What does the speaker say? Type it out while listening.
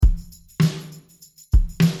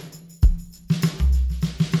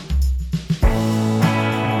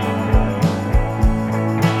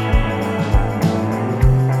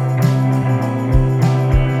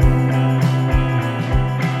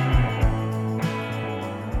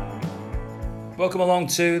Welcome along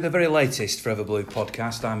to the very latest Forever Blue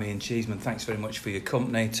podcast. I'm Ian Cheeseman. Thanks very much for your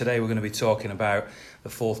company. Today we're going to be talking about the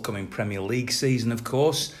forthcoming Premier League season, of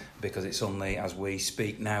course, because it's only, as we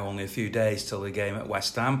speak now, only a few days till the game at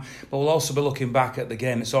West Ham. But we'll also be looking back at the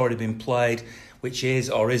game that's already been played, which is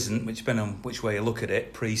or isn't, which depends on which way you look at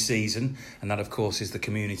it, pre-season. And that, of course, is the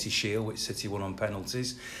Community Shield, which City won on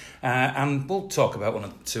penalties. And we'll talk about one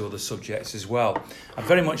or two other subjects as well. I'd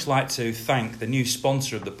very much like to thank the new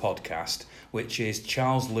sponsor of the podcast, which is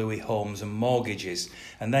Charles Louis Homes and Mortgages,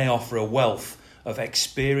 and they offer a wealth of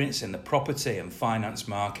experience in the property and finance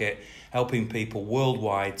market, helping people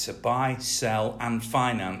worldwide to buy, sell and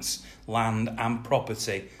finance land and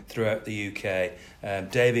property throughout the UK.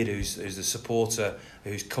 David, who's the supporter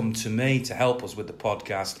who's come to me to help us with the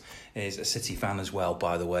podcast, is a City fan as well,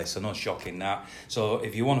 by the way, so no shocking that. So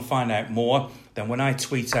if you want to find out more, then when I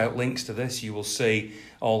tweet out links to this, you will see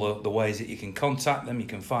all the ways that you can contact them. You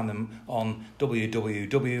can find them on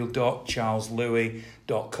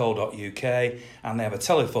www.charleslouis.co.uk, and they have a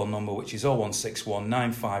telephone number which is 0161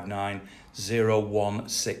 959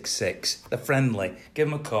 0166. They're friendly. Give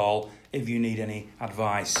them a call if you need any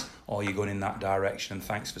advice or you're going in that direction, and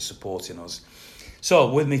thanks for supporting us.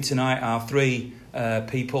 So with me tonight are three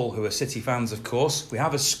people who are City fans, of course. We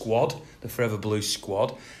have a squad, the Forever Blue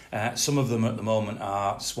squad. Some of them at the moment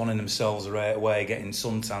are swanning themselves away, getting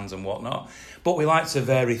suntans and whatnot. But we like to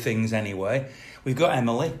vary things anyway. We've got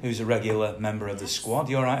Emily, who's a regular member of the squad.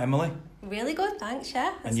 You all right, Emily? Really good, thanks,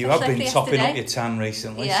 yeah. And you have been topping up your tan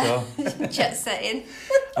recently, yeah. So. Jet setting.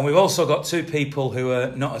 And we've also got two people who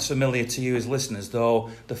are not as familiar to you as listeners,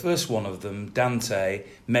 though the first one of them, Dante,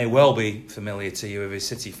 may well be familiar to you if you're a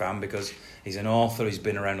City fan, because he's an author, he's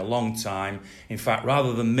been around a long time. In fact,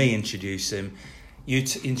 rather than me introduce him, you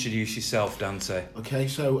introduce yourself, Dante. Okay,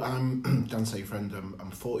 so I'm Dante, friend.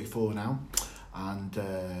 I'm 44 now, and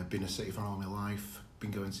been a City fan all my life.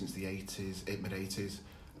 Been going since the mid-80s.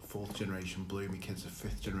 Fourth generation Blue. My kids are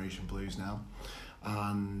fifth generation Blues now,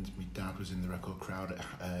 and my dad was in the record crowd at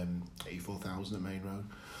 84,000 at Main Road.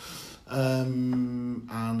 And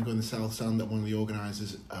going to South Stand. I'm one of the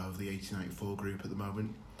organisers of the 1894 group at the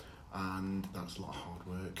moment, and that's a lot of hard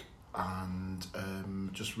work. And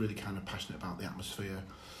just really kind of passionate about the atmosphere.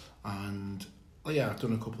 And yeah, I've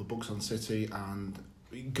done a couple of books on City, and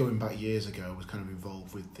going back years ago, I was kind of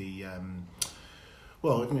involved with the.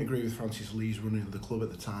 Well, I didn't agree with Francis Lee's running of the club at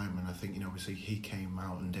the time, and I think, obviously he came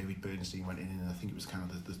out and David Bernstein went in, and I think it was kind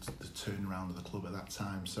of the turnaround of the club at that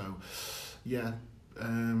time. So, yeah,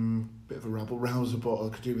 bit of a rabble-rouser, but I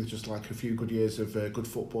could do with just like a few good years of good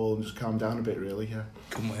football and just calm down a bit, really, yeah.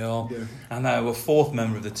 Couldn't we all? Yeah. And our fourth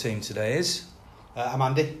member of the team today is... I'm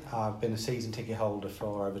Andy. I've been a season ticket holder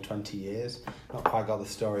for over 20 years. Not quite got the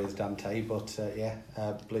story as Dante, but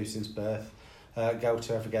Blue since birth. Go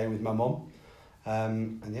to every game with my mum.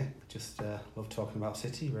 And yeah, just love talking about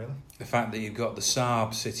City, really. The fact that you've got the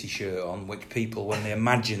Saab City shirt on, which people, when they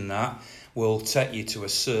imagine that, will take you to a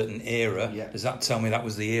certain era. Yeah. Does that tell me that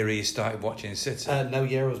was the era you started watching City? No,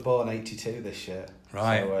 year I was born 82 this year.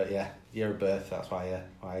 Right. So, year of birth, that's why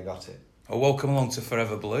I got it. Well, welcome along to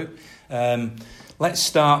Forever Blue. Let's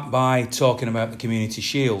start by talking about the Community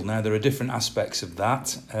Shield. Now, there are different aspects of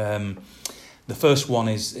that. The first one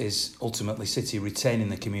is ultimately City retaining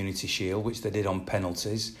the Community Shield, which they did on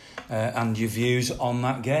penalties, and your views on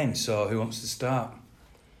that game. So, who wants to start?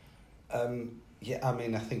 I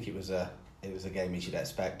think it was a game as you'd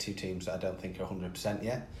expect. Two teams that I don't think are 100%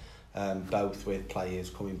 yet. Both with players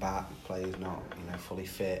coming back, players not fully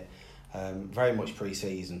fit. Very much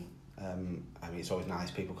pre-season. It's always nice.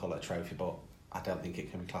 People call it a trophy, but I don't think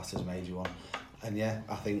it can be classed as a major one. And yeah,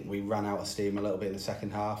 I think we ran out of steam a little bit in the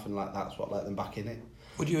second half, and that's what let them back in it.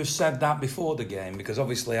 Would you have said that before the game? Because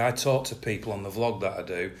obviously I talk to people on the vlog that I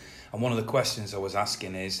do, and one of the questions I was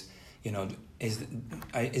asking is, is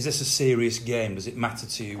this a serious game? Does it matter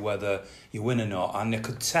to you whether you win or not? And I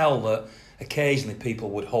could tell that occasionally people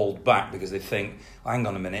would hold back because they think, hang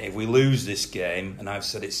on a minute, if we lose this game, and I've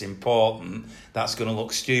said it's important, that's going to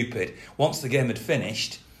look stupid. Once the game had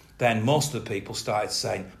finished, then most of the people started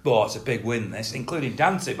saying, it's a big win, this, including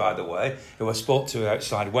Dante, by the way, who I spoke to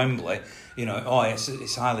outside Wembley.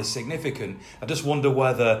 It's highly significant. I just wonder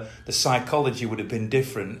whether the psychology would have been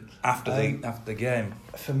different after the game.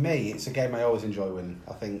 For me, it's a game I always enjoy winning.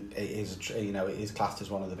 I think it is, it is classed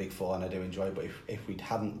as one of the big four, and I do enjoy it. But if we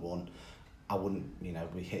hadn't won, I wouldn't,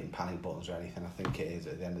 be hitting panic buttons or anything. I think it is,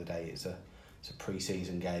 at the end of the day, it's a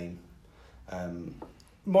pre-season game.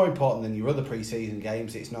 More important than your other pre-season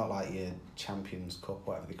games. It's not like your Champions Cup,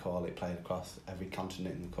 whatever they call it, played across every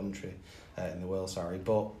continent in the country, in the world,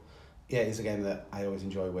 but yeah, it's a game that I always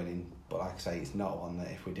enjoy winning, but like I say, it's not one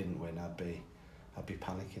that if we didn't win, I'd be I'd be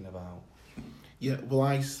panicking about. Yeah, well,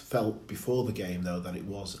 I felt before the game, though, that it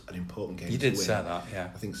was an important game You to did win. say that, yeah.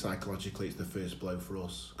 I think psychologically it's the first blow for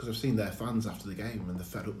us. Because I've seen their fans after the game and they're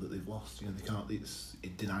fed up that they've lost. You know, they can't... It's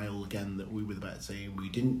in denial again that we were the better team. We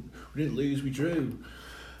didn't lose, we drew.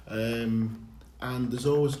 And there's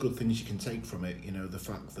always good things you can take from it. You know, the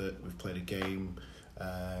fact that we've played a game...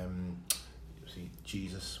 see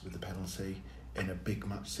Jesus with the penalty in a big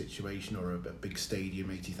match situation or a big stadium,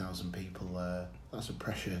 80,000 people, that's a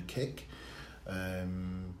pressure kick.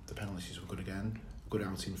 The penalties were good again. Good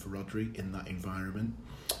outing for Rodri in that environment.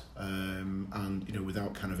 And, you know,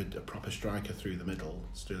 without kind of a proper striker through the middle,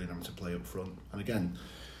 Sterling having to play up front. And again,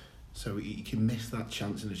 so you can miss that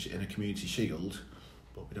chance in a Community Shield,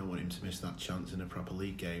 but we don't want him to miss that chance in a proper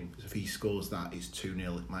league game. Because if he scores that, it's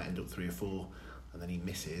 2-0, it might end up 3 or 4, and then he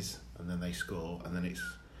misses, and then they score, and then it's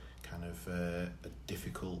kind of a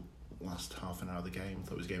difficult last half an hour of the game. I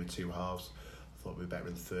thought it was a game of two halves. I thought we were better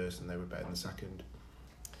in the first and they were better in the second.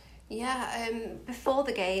 Yeah, before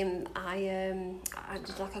the game, I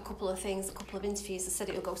did like a couple of interviews. I said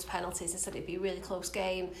it would go to penalties. I said it'd be a really close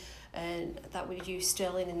game, and that we'd use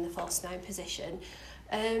Sterling in the false 9 position.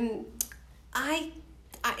 It's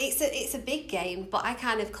a big game, but I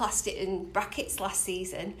kind of classed it in brackets last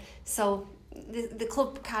season. So the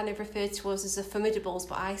club kind of referred to us as the Formidables,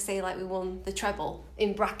 but I say like we won the treble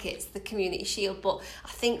in brackets, the Community Shield. But I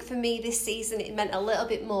think for me this season it meant a little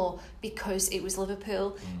bit more because it was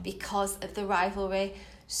Liverpool, because of the rivalry.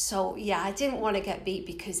 So yeah, I didn't want to get beat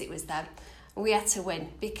because it was them. We had to win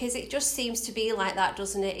because it just seems to be like that,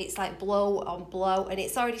 doesn't it? It's like blow on blow, and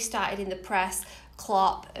it's already started in the press.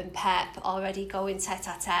 Klopp and Pep already going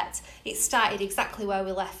tete-a-tete. It started exactly where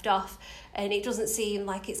we left off, and it doesn't seem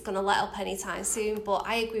like it's going to let up anytime soon. But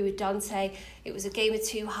I agree with Dante. It was a game of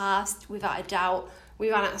two halves, without a doubt.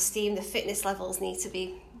 We ran out of steam. The fitness levels need to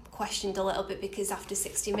be questioned a little bit because after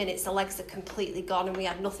 60 minutes, the legs are completely gone and we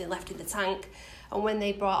had nothing left in the tank. And when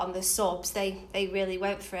they brought on the subs, they really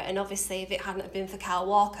went for it. And obviously, if it hadn't been for Kyle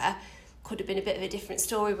Walker, could have been a bit of a different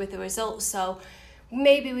story with the results. So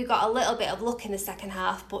maybe we got a little bit of luck in the second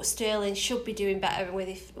half, but Sterling should be doing better with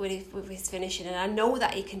his finishing, and I know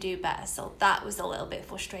that he can do better, so that was a little bit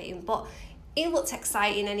frustrating. But he looked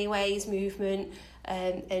exciting anyway, his movement,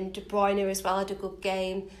 and De Bruyne as well had a good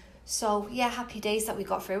game. So yeah, happy days that we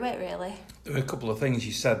got through it, really. There were a couple of things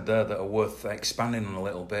you said there that are worth expanding on a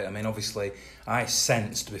little bit. I mean, obviously, I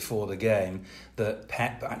sensed before the game that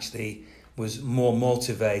Pep actually was more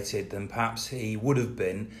motivated than perhaps he would have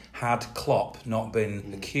been had Klopp not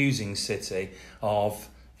been accusing City of,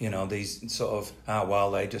 you know, these sort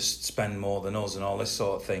of, they just spend more than us and all this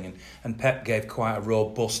sort of thing. And Pep gave quite a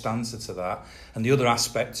robust answer to that. And the other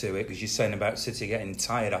aspect to it, because you're saying about City getting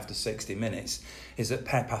tired after 60 minutes, is that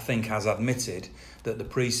Pep, I think, has admitted that the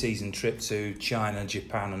pre-season trip to China,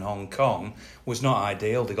 Japan and Hong Kong was not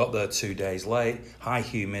ideal. They got there 2 days late, high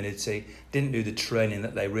humidity, didn't do the training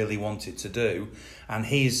that they really wanted to do. And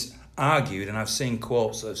he's argued, and I've seen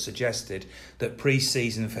quotes that have suggested, that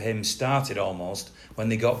pre-season for him started almost when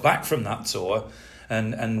they got back from that tour,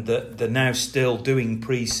 and that they're now still doing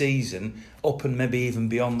pre-season up and maybe even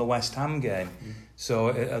beyond the West Ham game. So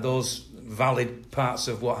are those valid parts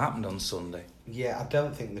of what happened on Sunday? Yeah, I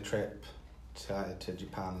don't think the trip to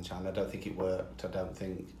Japan and China, I don't think it worked.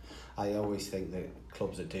 I always think that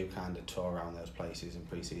clubs that do kind of tour around those places in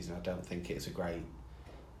pre-season, I don't think it's a great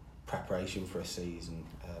preparation for a season.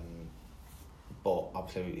 But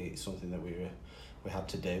obviously it's something that we had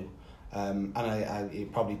to do. And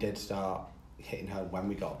it probably did start hitting home when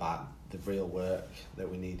we got back, the real work that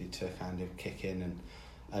we needed to kind of kick in,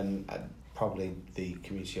 and probably the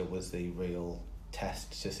Community Shield was the real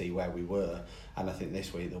test to see where we were, and I think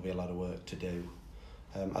this week there'll be a lot of work to do.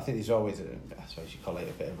 I think there's always, I suppose you call it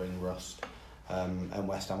a bit of ring rust, and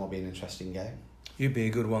West Ham will be an interesting game. You'd be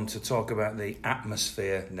a good one to talk about the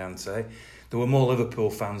atmosphere, Dante. There were more Liverpool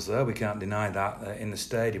fans there, we can't deny that, in the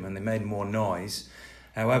stadium, and they made more noise.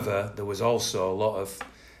 However, there was also a lot of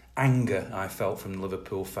anger I felt from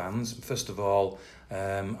Liverpool fans. First of all,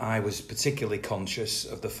 I was particularly conscious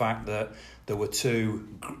of the fact that there were two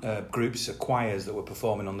groups of choirs that were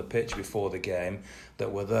performing on the pitch before the game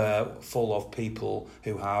that were there, full of people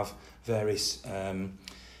who have various, I'm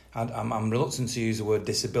reluctant to use the word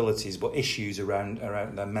disabilities, but issues around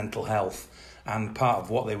their mental health. And part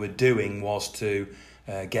of what they were doing was to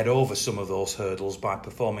get over some of those hurdles by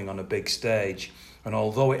performing on a big stage. And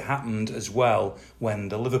although it happened as well when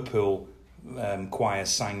the Liverpool choir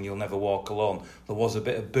sang You'll Never Walk Alone, there was a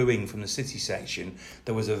bit of booing from the City section.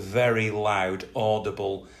 There was a very loud,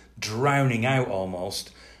 audible, drowning out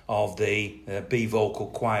almost of the B vocal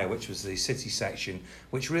choir, which was the City section,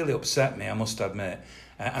 which really upset me, I must admit.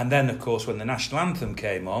 And then, of course, when the national anthem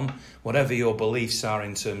came on, whatever your beliefs are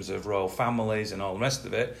in terms of royal families and all the rest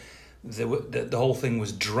of it, the whole thing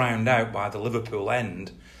was drowned out by the Liverpool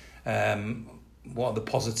end. What are the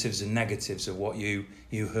positives and negatives of what you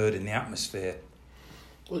heard in the atmosphere?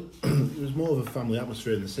 Well, it was more of a family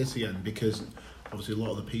atmosphere in the City end, because obviously a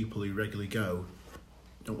lot of the people who regularly go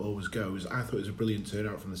don't always go. I thought it was a brilliant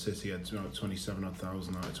turnout from the City end,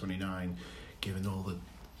 27,000 out of 29, given all the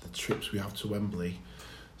trips we have to Wembley,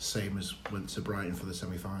 same as went to Brighton for the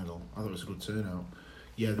semi-final. I thought it was a good turnout.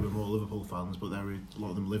 Yeah, there were more Liverpool fans, but a lot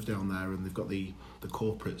of them live down there, and they've got the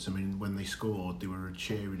corporates. I mean, when they scored, they were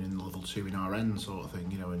cheering in level 2 in our end, sort of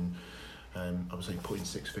thing, you know, and I was saying putting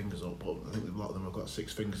 6 fingers up, but I think a lot of them have got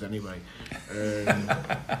 6 fingers anyway.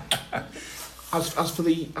 As for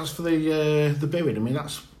the booing, I mean,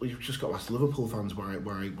 we've just got to ask Liverpool fans why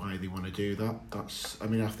they want to do that. I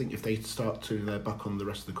mean, I think if they start turning their back on the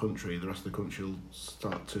rest of the country will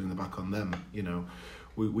start turning their back on them. You know,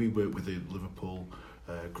 we work with the Liverpool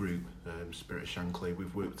group, Spirit of Shankly.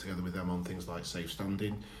 We've worked together with them on things like safe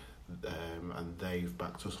standing, and they've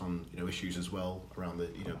backed us on, you know, issues as well around the,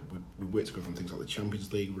 you know, we worked together on things like the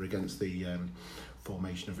Champions League. We're against the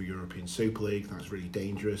formation of a European Super League. That's really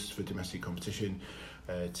dangerous for domestic competition.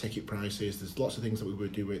 Ticket prices, there's lots of things that we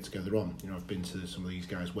would do work together on. You know, I've been to some of these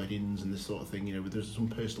guys' weddings and this sort of thing, you know, there's some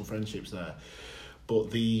personal friendships there.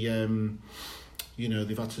 But you know,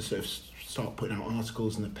 they've had to sort of start putting out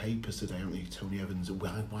articles in the papers today, haven't they, Tony Evans,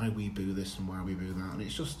 why we boo this and why we boo that, and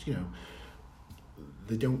it's just, you know,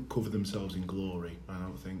 they don't cover themselves in glory, I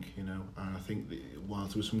don't think, you know, and I think that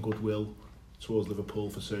whilst there was some goodwill towards Liverpool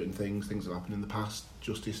for certain things that happened in the past,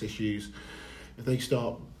 justice issues, if they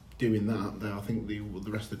start doing that, then I think the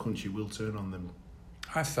rest of the country will turn on them.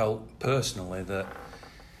 I felt personally that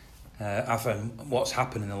I found what's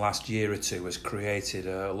happened in the last year or two has created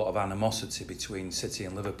a lot of animosity between City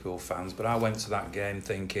and Liverpool fans, but I went to that game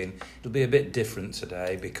thinking it'll be a bit different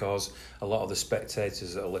today, because a lot of the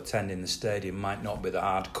spectators that will attend in the stadium might not be the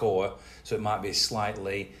hardcore, so it might be a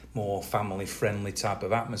slightly more family-friendly type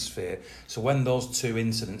of atmosphere. So when those two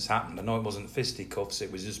incidents happened, I know it wasn't fisticuffs,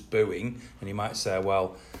 it was just booing, and you might say,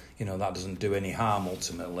 well, you know, that doesn't do any harm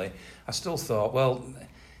ultimately. I still thought, well,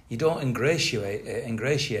 you don't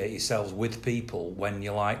ingratiate yourselves with people when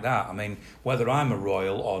you're like that. I mean, whether I'm a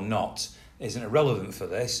royal or not isn't irrelevant for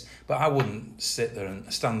this, but I wouldn't sit there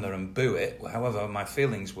and stand there and boo it, however my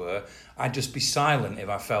feelings were. I'd just be silent if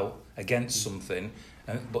I felt against something,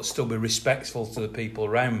 but still be respectful to the people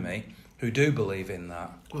around me who do believe in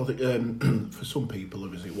that. Well, for some people,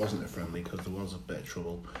 obviously, it wasn't a friendly, because there was a bit of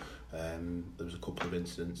trouble. There was a couple of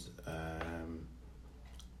incidents,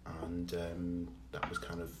 and that was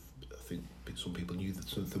kind of, I think some people knew that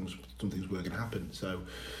some things were going to happen. So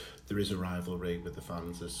there is a rivalry with the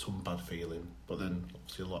fans. There's some bad feeling, but then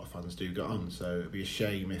obviously a lot of fans do get on. So it'd be a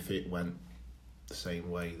shame if it went the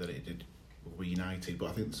same way that it did with United. But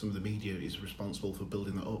I think some of the media is responsible for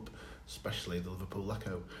building that up, especially the Liverpool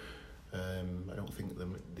Echo. I don't think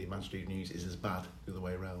the Manchester News is as bad the other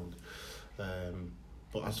way around.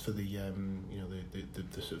 But as for the you know,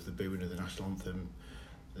 the sort of the booing of the national anthem,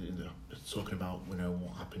 you know, talking about, you know,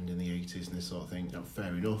 what happened in the 80s and this sort of thing, you know,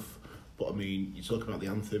 fair enough. But I mean, you talk about the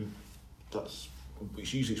anthem,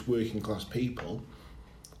 it's usually working class people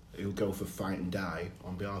who'll go for fight and die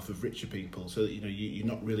on behalf of richer people. So that, you know, you're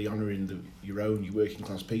not really honouring your working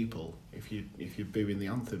class people if you're booing the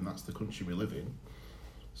anthem. That's the country we live in.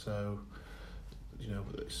 So, you know,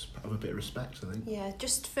 have a bit of respect, I think. Yeah,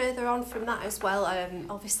 just further on from that as well,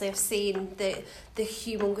 obviously I've seen the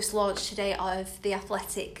humongous launch today of The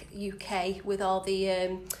Athletic UK with all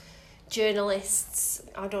the journalists.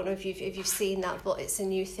 I don't know if you've seen that, but it's a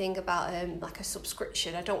new thing about like a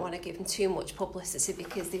subscription. I don't want to give them too much publicity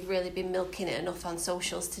because they've really been milking it enough on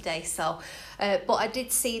socials today. So, but I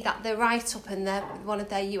did see that the write-up and one of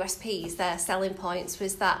their USPs, their selling points,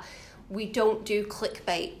 was that we don't do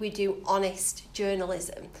clickbait, we do honest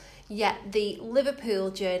journalism. Yet the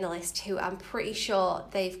Liverpool journalist, who I'm pretty sure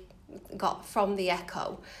they've got from the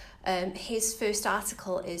Echo, his first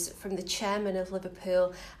article is from the chairman of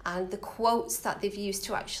Liverpool, and the quotes that they've used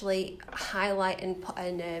to actually highlight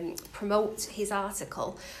and promote his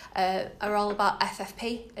article are all about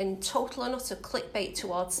FFP and total and utter clickbait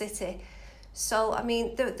towards City. So, I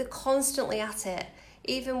mean, they're constantly at it.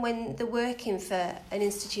 Even when they're working for an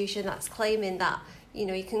institution that's claiming that, you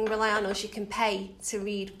know, you can rely on us, you can pay to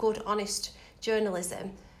read good, honest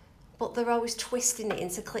journalism, but they're always twisting it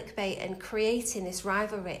into clickbait and creating this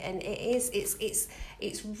rivalry, and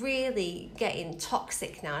it's really getting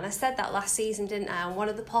toxic now. And I said that last season, didn't I, on one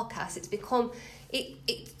of the podcasts. It's become,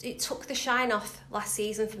 it took the shine off last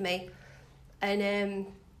season for me, and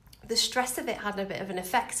the stress of it had a bit of an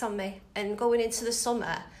effect on me. And going into the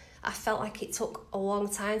summer, I felt like it took a long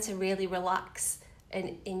time to really relax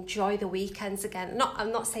and enjoy the weekends again.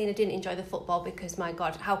 I'm not saying I didn't enjoy the football, because my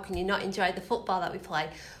God, how can you not enjoy the football that we play?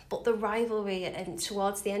 But the rivalry, and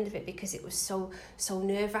towards the end of it, because it was so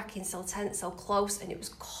nerve-wracking, so tense, so close, and it was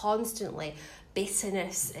constantly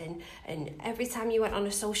bitterness, and every time you went on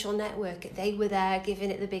a social network, they were there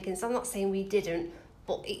giving it the big ones. I'm not saying we didn't,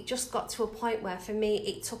 but it just got to a point where, for me,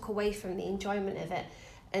 it took away from the enjoyment of it,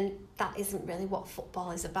 and that isn't really what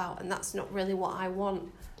football is about, and that's not really what I want.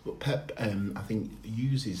 But Pep, I think,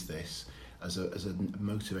 uses this as a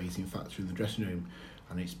motivating factor in the dressing room,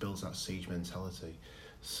 and it builds that siege mentality.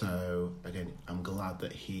 So again, I'm glad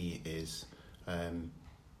that he is, on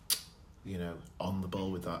the ball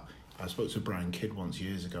with that. I spoke to Brian Kidd once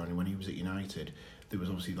years ago, and when he was at United, there was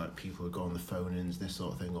obviously like people who go on the phone-ins, this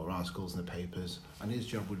sort of thing, or articles in the papers, and his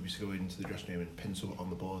job would be to go into the dressing room and pin something on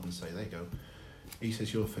the board and say, there you go. He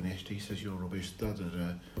says you're finished, he says you're rubbish,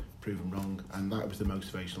 prove him wrong, and that was the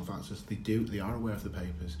motivational factors. They are aware of the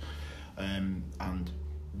papers, and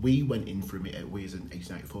we went in for a meeting. We as in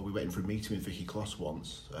 1894, we went in for a meeting with Vicky Kloss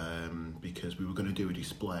once, because we were going to do a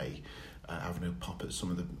display, having a pop at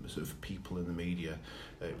some of the sort of people in the media.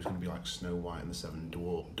 It was going to be like Snow White and the Seven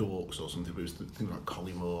Dorks or something. But it was things like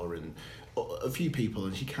Collymore and a few people,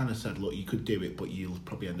 and she kind of said, look, you could do it, but you'll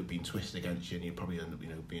probably end up being twisted against you, and you'll probably end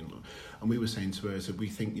up, being. And we were saying to her, so we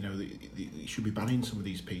think, you should be banning some of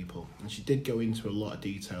these people. And she did go into a lot of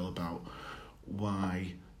detail about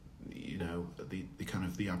why, the kind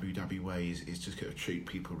of the Abu Dhabi way is just going to treat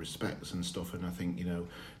people with respect and stuff. And I think, they're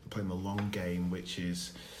playing the long game, which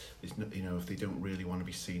is if they don't really want to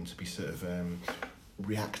be seen to be sort of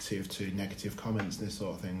reactive to negative comments and this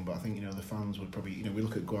sort of thing. But I think, the fans would probably, we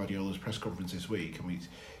look at Guardiola's press conference this week, and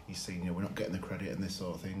he's saying, we're not getting the credit and this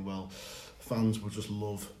sort of thing. Well, fans will just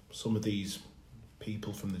love some of these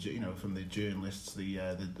people from the journalists, the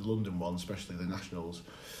London ones, especially the nationals.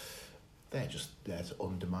 They're just there to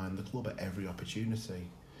undermine the club at every opportunity.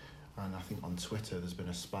 And I think on Twitter there's been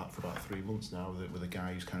a spat for about 3 months now with a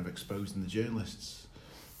guy who's kind of exposing the journalists,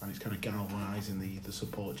 and it's kind of galvanising the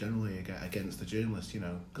support generally against the journalists,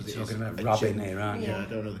 because you're talking about Robin here, aren't you? Yeah, I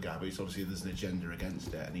don't know the guy, but it's obviously there's an agenda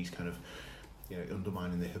against it, and he's kind of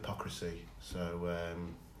undermining the hypocrisy. So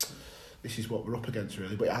this is what we're up against,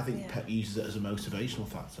 really. But I think Pep uses it as a motivational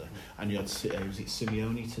factor. And you had was it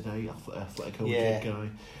Simeone today, Atletico guy?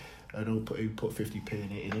 I don't put 50p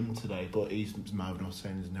in him today, but he's mouthing off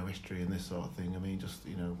saying there's no history and this sort of thing. I mean, just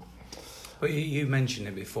But you mentioned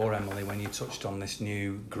it before, Emily, when you touched on this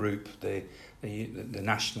new group, the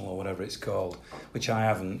National or whatever it's called, which I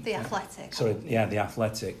haven't. The Athletic. The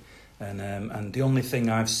Athletic, and the only thing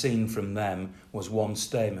I've seen from them was one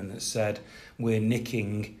statement that said we're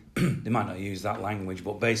nicking. They might not use that language,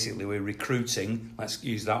 but basically we're recruiting. Let's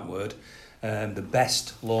use that word. The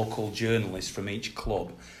best local journalists from each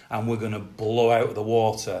club, and we're going to blow out of the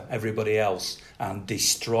water everybody else and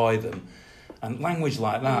destroy them. And language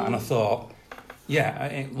like that, and I thought,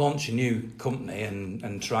 launch a new company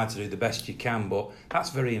and try to do the best you can, but that's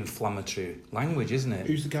very inflammatory language, isn't it?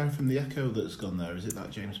 Who's the guy from the Echo that's gone there? Is it that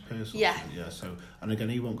James Pearce? Yeah. Yeah, so, and again,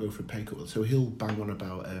 he won't go for a pay cut, so he'll bang on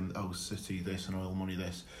about, City this and oil money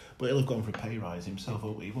this, but he'll have gone for a pay rise himself,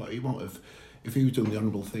 won't he? He won't have, if he was doing the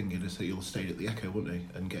honourable thing, he'd have said he'll stay at the Echo, wouldn't he?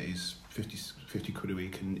 And get his 50 quid a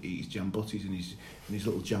week and eat his jam butties in his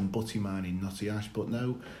little jam butty mine in Notty Ash. But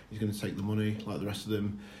no, he's going to take the money like the rest of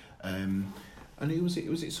them. And was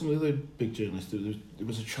it some of the other big journalists? There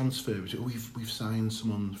was a transfer. We've signed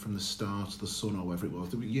someone from the Star to the Sun or whatever it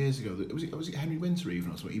was. Years ago, was it Henry Winter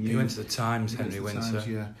even or something? He went to the Times, Henry Winter. Times,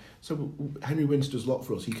 yeah. So Henry Winter does a lot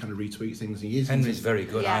for us. He kind of retweets things. Henry's very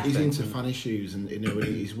good. Yeah. He's into fan issues, and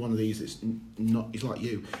he's one of these that's not. He's like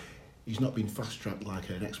you. He's not been fast-tracked like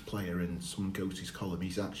an ex-player and someone goes to his column.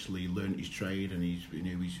 He's actually learnt his trade, and he's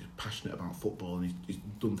passionate about football, and he's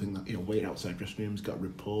done things that, waiting outside dressing rooms, got a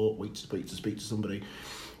report, wait to speak to somebody.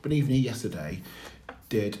 But even he yesterday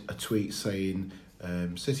did a tweet saying,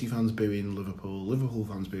 City fans booing Liverpool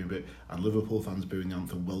fans booing, and Liverpool fans booing the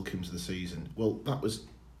anthem, welcome to the season. Well, that was,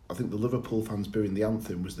 I think the Liverpool fans booing the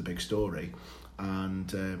anthem was the big story, and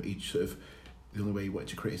the only way he wanted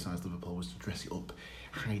to criticise Liverpool was to dress it up,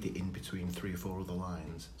 hide it in between 3 or 4 other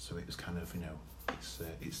lines, so it was kind of,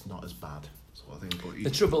 it's not as bad. sort of thing. But the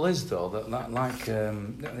trouble is, though,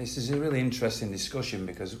 this is a really interesting discussion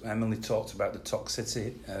because Emily talked about the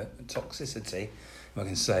toxicity, if I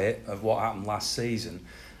can say it, of what happened last season.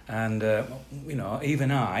 And,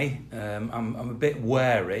 even I'm a bit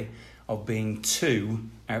wary of being too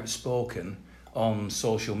outspoken on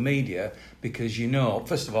social media because,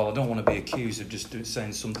 first of all, I don't want to be accused of just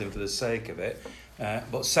saying something for the sake of it.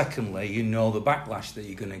 But secondly, the backlash that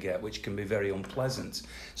you're going to get, which can be very unpleasant.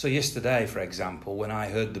 So yesterday, for example, when I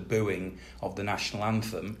heard the booing of the national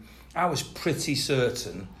anthem, I was pretty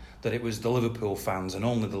certain that it was the Liverpool fans and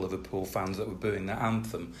only the Liverpool fans that were booing that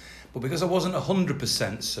anthem. But because I wasn't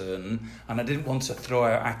 100% certain and I didn't want to throw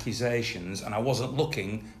out accusations and I wasn't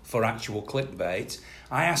looking for actual clickbait,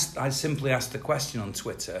 I simply asked the question on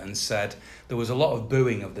Twitter and said there was a lot of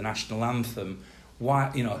booing of the national anthem.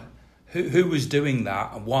 Why, who was doing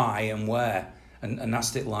that, and why and where, and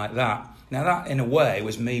asked it like that. Now that, in a way,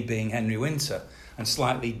 was me being Henry Winter and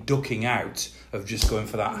slightly ducking out of just going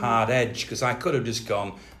for that hard edge, because I could have just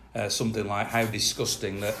gone something like how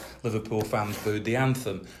disgusting that Liverpool fans booed the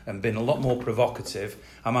anthem and been a lot more provocative.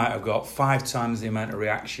 I might have got 5 times the amount of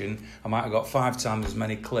reaction. I might have got 5 times as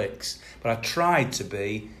many clicks. But I tried to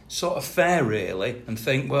be sort of fair, really, and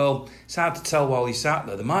think, well, it's hard to tell while he sat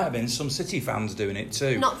there. There might have been some City fans doing it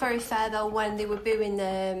too. Not very fair, though, when they were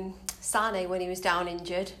booing Sane when he was down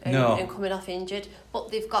injured and coming off injured. But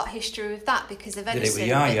they've got history with that because of Ederson. Did it with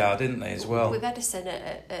Yaya, didn't they, as well? With Ederson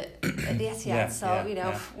at the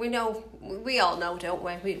Etihad. We all know, don't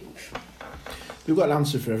we? We've got an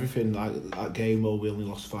answer for everything. Like that game where we only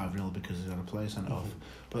lost 5-0 because they had a player sent off.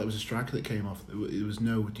 But it was a striker that came off. There was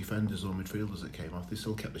no defenders or midfielders that came off. They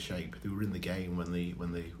still kept the shape. They were in the game when the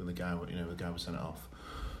guy was sent off.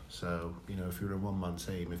 So if you're a one-man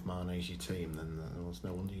team, if Mane's your team, then there's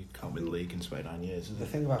no wonder you can't win the league in 29 years. The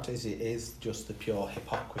thing about it is just the pure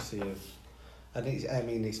hypocrisy of, and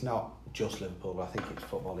it's not just Liverpool, but I think it's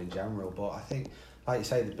football in general. But I think, like you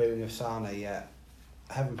say, the booing of Sane,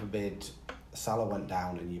 heaven forbid Salah went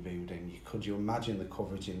down and you booed him. Could you imagine the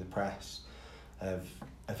coverage in the press of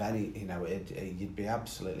any, you'd be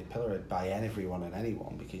absolutely pilloried by everyone and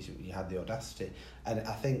anyone because you had the audacity. And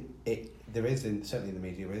I think there is, certainly in the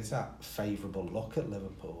media, there is that favourable look at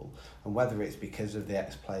Liverpool, and whether it's because of the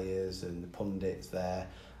ex-players and the pundits there,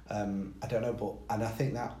 I don't know, and I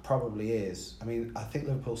think that probably is. I think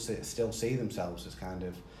Liverpool still see themselves as kind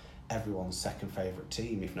of everyone's second favourite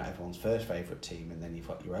team, if not everyone's first favourite team, and then you've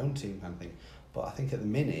got your own team kind of thing. But I think at the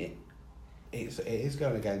minute, it is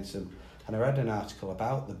going against them. And I read an article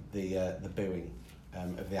about the booing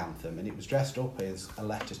of the anthem, and it was dressed up as a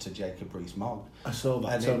letter to Jacob Rees-Mogg. I saw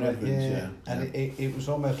that. And it was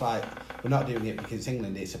almost like, we're not doing it because it's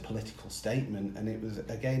England, it's a political statement, and it was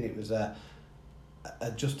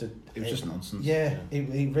just nonsense. Yeah,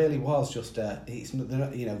 it really was just they're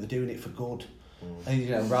doing it for good,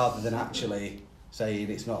 and rather than actually saying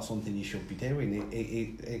it's not something you should be doing.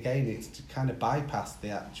 It's kind of bypassed the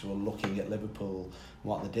actual looking at Liverpool and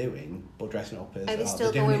what they're doing, but dressing up as are they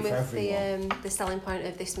still going with the selling point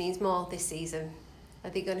of this means more this season? Are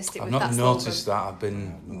they going to stick with that? I've not noticed that. I've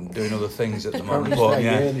been doing other things at the moment. But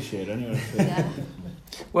this year anyway. Yeah.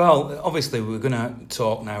 Well, obviously we're going to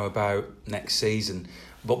talk now about next season,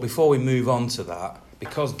 but before we move on to that,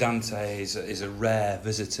 because Dante is a rare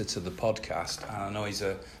visitor to the podcast, and I know he's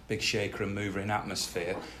a big shaker and mover in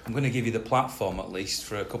atmosphere, I'm going to give you the platform at least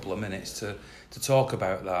for a couple of minutes to talk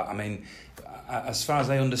about that. As far as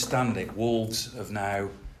I understand it, Wolves have now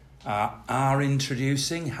have introduced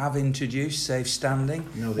safe standing.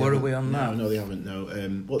 No, where are we on that? No, they haven't. No,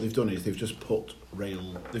 what they've done is they've just put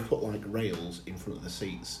like rails in front of the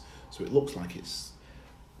seats, so it looks like it's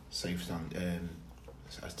safe stand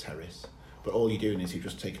as terrace. But all you're doing is you're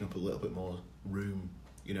just taking up a little bit more room,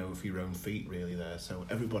 for your own feet really there. So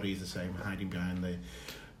everybody's the same, hiding behind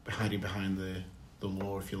the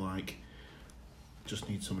law, if you like. Just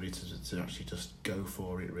need somebody to actually just go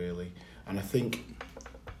for it really. And I think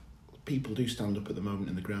people do stand up at the moment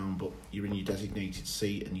in the ground, but you're in your designated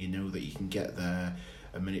seat and you know that you can get there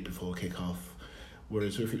a minute before kick-off.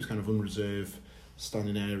 Whereas if it was kind of unreserved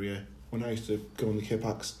standing area, when I used to go on the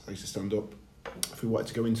kippax, I used to stand up. If we wanted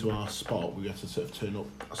to go into our spot, we had to sort of turn up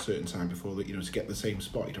a certain time before that. To get the same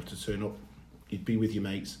spot, you'd have to turn up. You'd be with your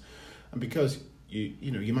mates, and because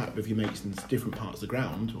you might be with your mates in different parts of the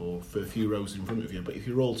ground or for a few rows in front of you, but if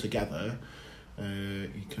you're all together,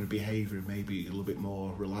 you kind of behaviour maybe a little bit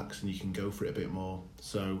more relaxed and you can go for it a bit more.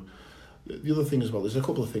 So the other thing as well, there's a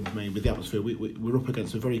couple of things maybe with the atmosphere. We're up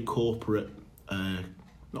against a very corporate.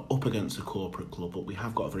 Not up against a corporate club, but we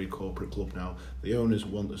have got a very corporate club now. The owners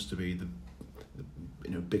want us to be the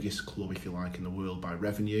biggest club, if you like, in the world by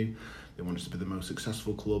revenue. They want us to be the most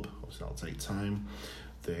successful club. Obviously, that'll take time.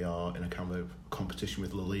 They are in a kind of competition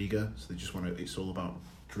with La Liga, so they just want to. It's all about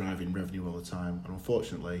driving revenue all the time. And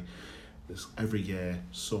unfortunately, every year,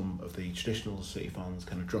 some of the traditional City fans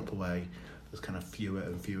kind of drop away. There's kind of fewer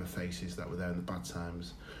and fewer faces that were there in the bad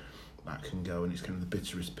times that can go, and it's kind of the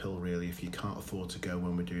bitterest pill, really. If you can't afford to go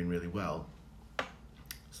when we're doing really well,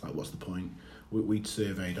 it's like, what's the point? We'd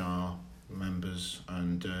surveyed our members,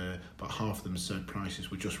 and about half of them said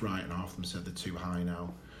prices were just right, and half of them said they're too high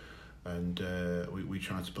now. And we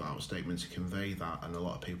tried to put out a statement to convey that, and a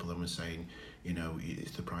lot of people then were saying,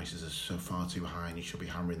 the prices are so far too high and you should be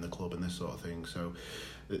hammering the club and this sort of thing. So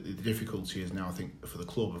the difficulty is now, I think, for the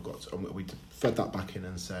club, we fed that back in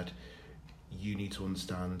and said, you need to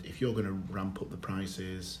understand, if you're going to ramp up the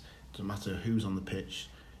prices, it doesn't matter who's on the pitch,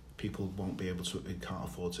 people won't be able to, they can't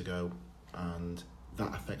afford to go, and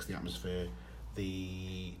that affects the atmosphere.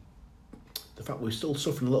 The fact we're still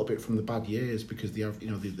suffering a little bit from the bad years, because the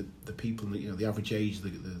people, the average age,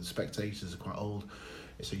 the spectators are quite old.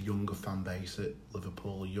 It's a younger fan base at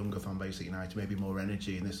Liverpool, a younger fan base at United, maybe more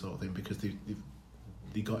energy and this sort of thing, because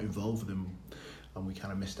they got involved with them, and we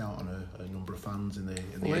kind of missed out on a number of fans in the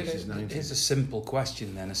 80s and 90s. Here's a simple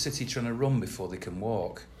question then: are City trying to run before they can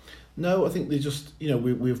walk? No, I think they just,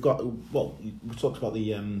 we've got, we talked about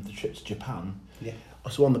the trip to Japan. Yeah.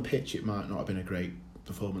 So on the pitch it might not have been a great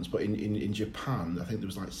performance, but in Japan I think there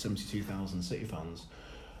was like 72,000 City fans.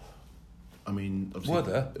 I mean, were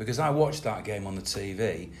there? Because I watched that game on the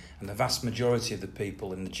TV, and the vast majority of the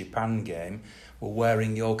people in the Japan game were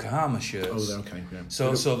wearing Yokohama shirts. Oh, okay, yeah.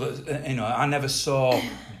 So that, I never saw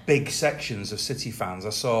big sections of City fans. I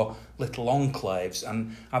saw little enclaves,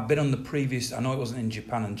 and I've been on the previous. I know it wasn't in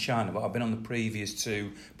Japan and China, but I've been on the previous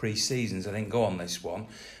 2 pre-seasons. I didn't go on this one.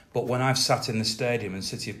 But when I've sat in the stadium and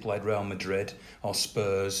City have played Real Madrid or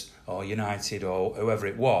Spurs or United or whoever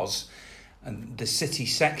it was, and the City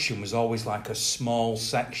section was always like a small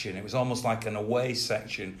section. It was almost like an away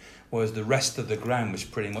section, whereas the rest of the ground was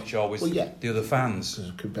pretty much always the other fans.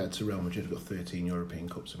 Because compared to Real Madrid, we've got 13 European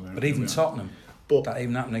Cups. But even Tottenham, that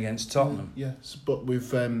even happened against Tottenham. Yes, but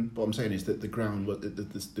with what I'm saying is that the ground,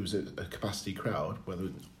 there was a capacity crowd,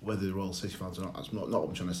 whether they're all City fans or not. That's not what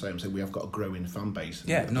I'm trying to say. I'm saying we have got a growing fan base.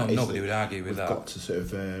 Yeah, nobody would argue with that. We've got to sort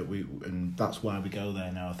of, and that's why we go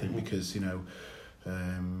there now, I think, because,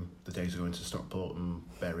 the days of going to Stockport and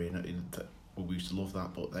Bury, we used to love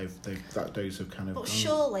that, but that days have kind of But gone.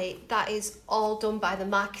 surely that is all done by the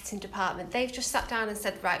marketing department. They've just sat down and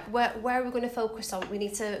said, right, where are we going to focus on? We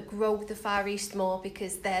need to grow the Far East more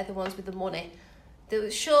because they're the ones with the money.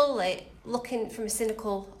 Surely, looking from a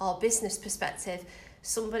cynical or business perspective,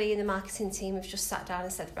 somebody in the marketing team have just sat down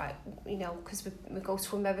and said, right, because we go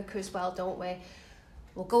to America as well, don't we?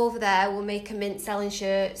 We'll go over there, we'll make a mint selling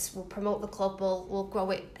shirts, we'll promote the club, we'll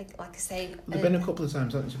grow it, like I say. They've been a couple of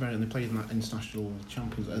times, haven't they, and they played in that international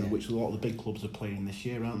champions, which a lot of the big clubs are playing this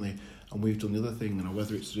year, aren't they? And we've done the other thing,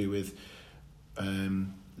 whether it's to do with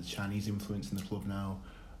the Chinese influence in the club now.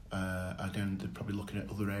 Again, they're probably looking at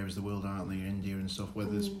other areas of the world, aren't they? India and stuff, where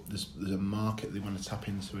there's a market they want to tap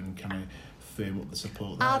into and kind of firm up the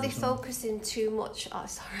support there. Are they focusing too much? Oh,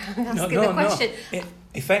 sorry, I'm asking the question.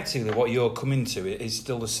 Effectively, what you're coming to is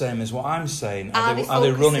still the same as what I'm saying. Are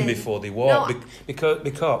they running before they walk? No,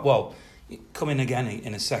 because come in again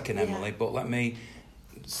in a second, Emily, but let me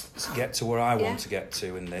get to where I want to get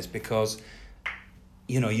to in this, because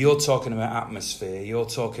you're talking about atmosphere, you're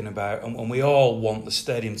talking about, and we all want the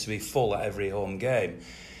stadium to be full at every home game.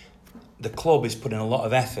 The club is putting a lot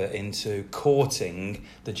of effort into courting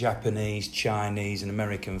the Japanese, Chinese and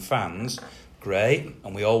American fans. Great,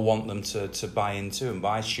 and we all want them to buy into and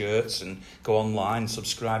buy shirts and go online,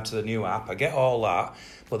 subscribe to the new app. I get all that,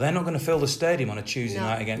 but they're not going to fill the stadium on a Tuesday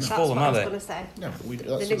night against Fulham, are they? That's what I was going to say.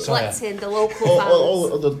 No, they're neglecting the local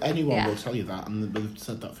fans. Anyone will tell you that, and they've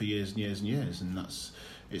said that for years and years and years, and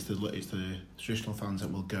it's the traditional fans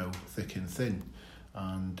that will go thick and thin,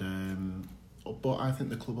 and but I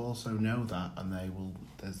think the club also know that, and they're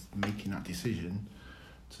making that decision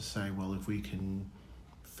to say, well, if we can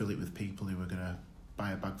fill it with people who are going to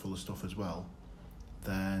buy a bag full of stuff as well,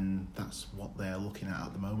 then that's what they're looking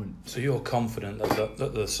at the moment. So you're confident that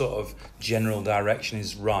the sort of general direction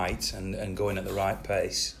is right and going at the right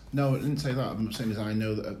pace? No, I didn't say that. I'm saying is I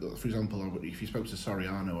know that, for example, if you spoke to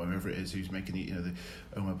Soriano or whoever it is who's making the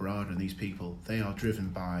Omar Barada and these people, they are driven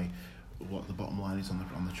by what the bottom line is on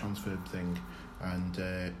the transfer thing, and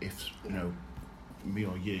if me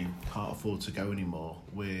or you can't afford to go anymore,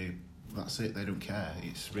 we're that's it. They don't care.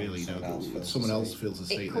 It's really someone else feels the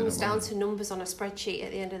state. It comes down to numbers on a spreadsheet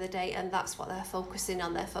at the end of the day, and that's what they're focusing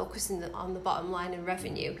on. They're focusing on the bottom line and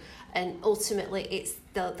revenue, and ultimately it's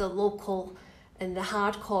the local and the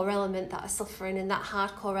hardcore element that are suffering, and that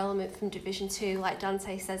hardcore element from Division 2, like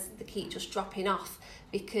Dante says, they keep just dropping off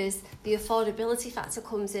because the affordability factor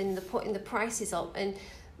comes in, they're putting the prices up, and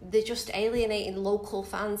they're just alienating local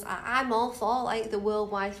fans. I'm all for like the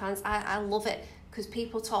worldwide fans. I love it because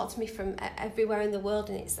people talk to me from everywhere in the world,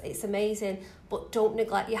 and it's amazing. But don't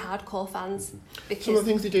neglect your hardcore fans. Because some of the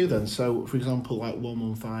things they do then. So, for example, like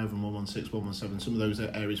 115 and 116, 117, some of those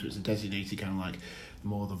areas which are designated kind of like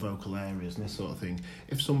more the vocal areas and this sort of thing.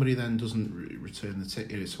 If somebody then doesn't return the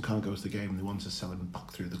tickets, so can't go to the game, and they want to sell them back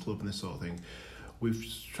through the club and this sort of thing, we've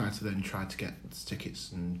tried to get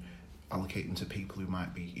tickets and allocate them to people who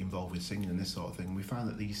might be involved with singing and this sort of thing. We find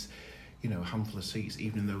that these, handful of seats,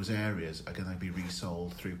 even in those areas, are going to be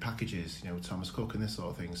resold through packages, Thomas Cook and this sort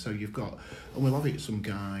of thing. So you've got, and we'll have it, some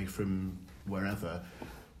guy from wherever,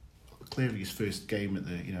 clearly his first game at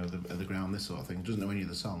the ground, this sort of thing, doesn't know any of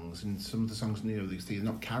the songs, and some of the songs, they're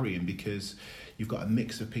not carrying because you've got a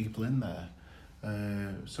mix of people in there.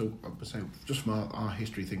 So just from our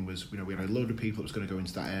history thing was, we had a load of people that was going to go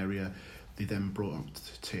into that area. They then brought up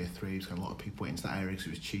to tier 3, so a lot of people went into that area because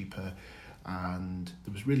it was cheaper, and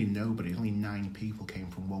there was really nobody. Only 9 people came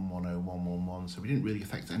from 110, 111, so we didn't really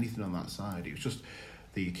affect anything on that side. It was just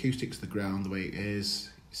the acoustics of the ground, the way it is.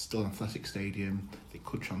 It's still an athletic stadium. They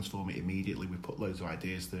could transform it immediately. We put loads of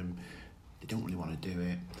ideas to them. They don't really want to do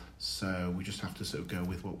it, so we just have to sort of go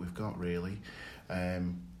with what we've got, really.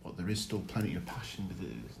 But there is still plenty of passion with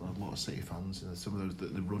it. There's a lot of City fans, and some of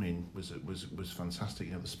those, the running was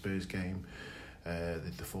fantastic. The Spurs game,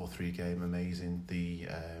 the 4-3 game, amazing. The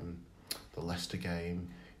Leicester game,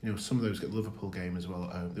 some of those, Liverpool game as well.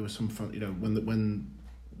 There was some fun. When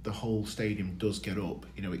the whole stadium does get up,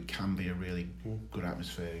 it can be a really good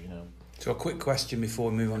atmosphere. So a quick question before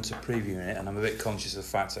we move on to previewing it, and I'm a bit conscious of the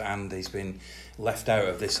fact that Andy's been left out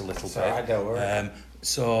of this a little bit. Don't worry.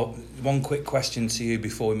 So one quick question to you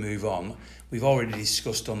before we move on. We've already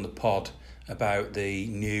discussed on the pod about the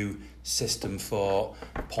new system for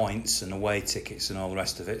points and away tickets and all the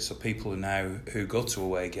rest of it. So people who go to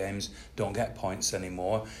away games don't get points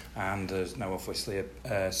anymore, and there's now obviously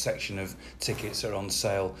a section of tickets that are on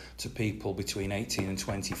sale to people between 18 and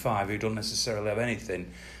 25 who don't necessarily have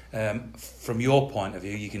anything. From your point of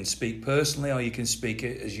view, you can speak personally or you can speak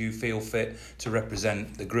it as you feel fit to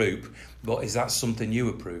represent the group, but is that something you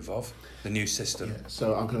approve of, the new system? Yeah,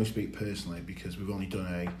 so I'm going to speak personally because we've only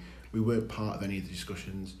we weren't part of any of the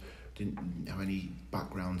discussions, didn't have any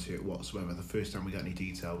background to it whatsoever. The first time we got any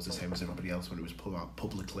detail was the same as everybody else when it was put out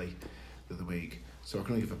publicly the other week. So I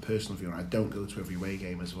can only give a personal view, and I don't go to every away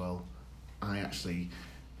game as well. I actually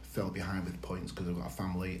fell behind with points because I've got a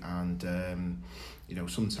family, and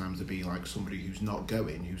sometimes there'd be like somebody who's not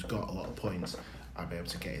going, who's got a lot of points, I'd be able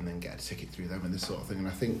to get in and get a ticket through them and this sort of thing. And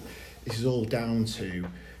I think this is all down to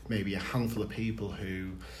maybe a handful of people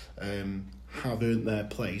who have earned their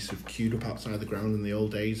place, who've queued up outside the ground in the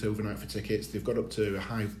old days overnight for tickets. They've got up to a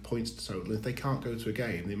high points total. If they can't go to a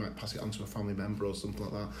game, they might pass it on to a family member or something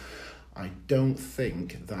like that. I don't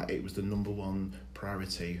think that it was the number one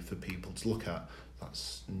priority for people to look at.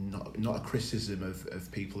 That's not a criticism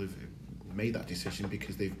of people who've made that decision,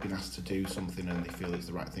 because they've been asked to do something and they feel it's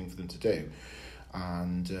the right thing for them to do.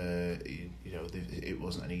 And it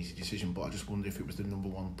wasn't an easy decision, but I just wonder if it was the number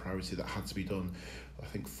one priority that had to be done. I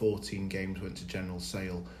think 14 games went to general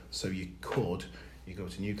sale, so you go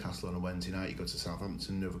to Newcastle on a Wednesday night, you go to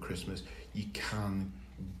Southampton over Christmas, you can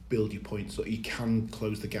build your points, so you can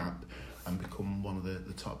close the gap and become one of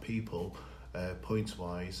the top people points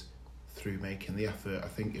wise through making the effort. I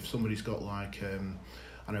think if somebody's got I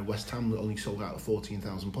know West Ham only sold out of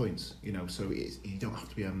 14,000 points, so you don't have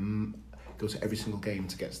to go to every single game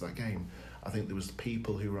to get to that game. I think there was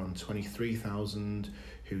people who were on 23,000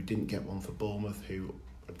 who didn't get one for Bournemouth, who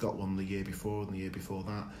had got one the year before and the year before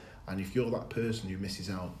that. And if you're that person who misses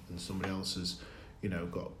out and somebody else has,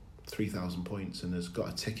 got 3,000 points and has got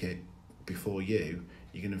a ticket before you're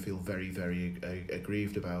going to feel very, very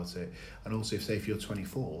aggrieved about it. And also, if you're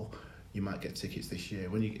 24, you might get tickets this year.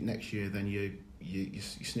 When you get next year, then you're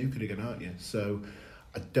snookered again, aren't you? So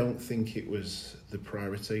I don't think it was the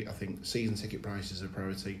priority. I think season ticket prices are a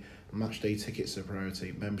priority, match day tickets are a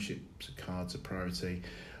priority, membership cards are a priority,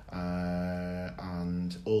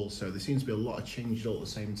 and also there seems to be a lot of changes all at the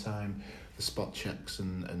same time, the spot checks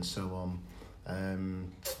and so on.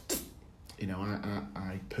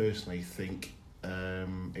 I personally think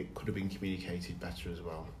it could have been communicated better as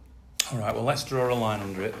well. All right, well, let's draw a line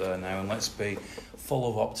under it there now, and let's be full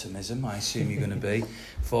of optimism, I assume you're going to be,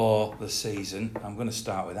 for the season. I'm going to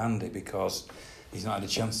start with Andy because he's not had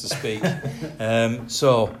a chance to speak.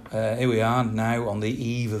 Here we are now on the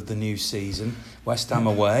eve of the new season. West Ham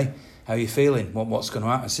away. How are you feeling? What's going to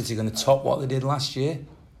happen? Is City going to top what they did last year?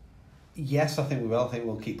 Yes, I think we will. I think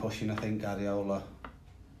we'll keep pushing. I think Guardiola,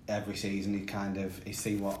 every season, he's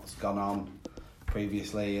seen what's gone on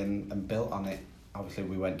previously and built on it. Obviously,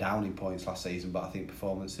 we went down in points last season, but I think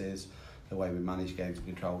performances, the way we managed games and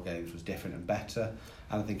control games was different and better.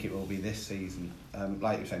 And I think it will be this season.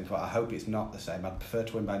 Like you were saying before, I hope it's not the same. I'd prefer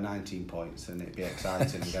to win by 19 points and it'd be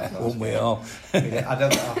exciting. And go Won't we all? I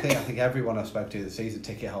think everyone I've spoken to, the season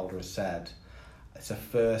ticket holder, has said it's a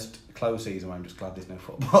first close season where I'm just glad there's no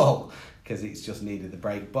football because it's just needed the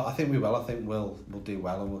break. But I think we will. I think we'll do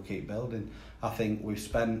well and we'll keep building. I think we've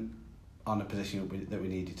spent on a position that we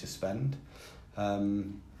needed to spend.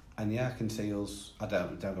 And yeah, I can see us.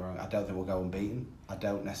 Don't get me wrong. I don't think we'll go unbeaten. I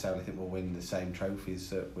don't necessarily think we'll win the same trophies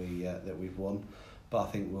that we've won, but I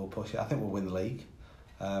think we'll push it. I think we'll win the league,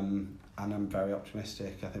 and I'm very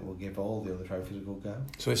optimistic. I think we'll give all the other trophies a good go.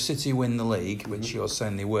 So if City win the league, which you're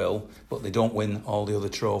saying they will, but they don't win all the other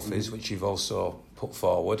trophies, which you've also put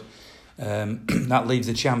forward, that leaves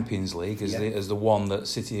the Champions League as the one that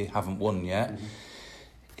City haven't won yet.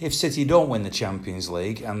 If City don't win the Champions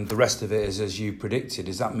League and the rest of it is as you predicted,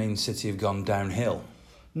 does that mean City have gone downhill?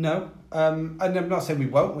 No, and I'm not saying we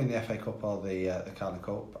won't win the FA Cup or the Carling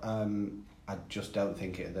Cup. I just don't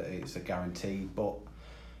think that it's a guarantee. But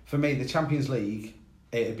for me, the Champions League,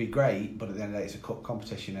 it'd be great, but at the end of the day, it's a cup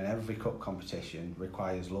competition, and every cup competition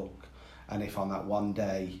requires luck. And if on that one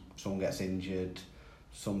day someone gets injured,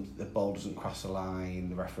 the ball doesn't cross the line,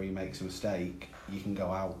 the referee makes a mistake, you can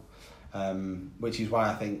go out. Which is why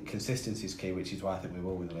I think consistency is key, which is why I think we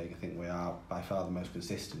will win the league. I think we are by far the most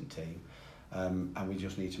consistent team, and we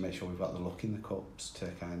just need to make sure we've got the luck in the cups to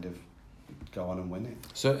kind of go on and win it.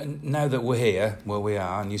 So now that we're here, where we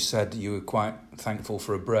are, and you said you were quite thankful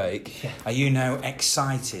for a break, Are you now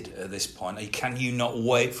excited at this point? Can you not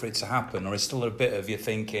wait for it to happen, or is still a bit of you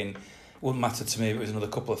thinking, wouldn't matter to me if it was another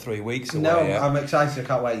couple of 3 weeks away? No, I'm excited. I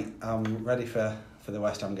can't wait. I'm ready for the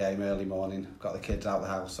West Ham game early morning. Got the kids out of the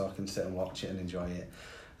house so I can sit and watch it and enjoy it.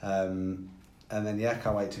 And then,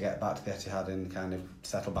 can't wait to get back to the Etihad and kind of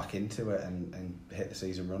settle back into it and hit the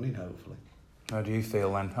season running, hopefully. How do you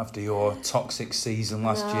feel then, after your toxic season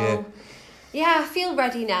last year? Yeah, I feel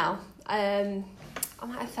ready now. I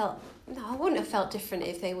wouldn't have felt different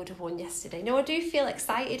if they would have won yesterday. No, I do feel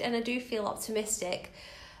excited and I do feel optimistic.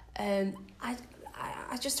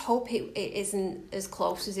 I just hope it isn't as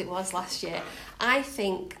close as it was last year. I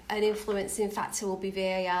think an influencing factor will be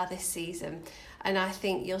VAR this season, and I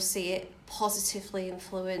think you'll see it positively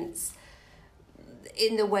influence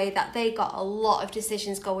in the way that they got a lot of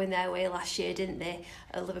decisions going their way last year, didn't they,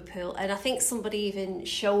 at Liverpool? And I think somebody even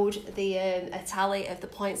showed a tally of the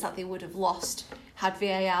points that they would have lost had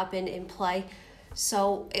VAR been in play.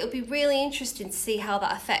 So it'll be really interesting to see how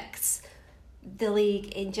that affects the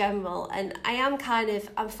league in general. And I'm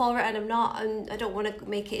for it and I'm not, and I don't want to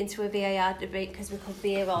make it into a VAR debate because we could be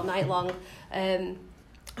here all night long.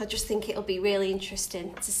 I just think it'll be really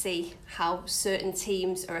interesting to see how certain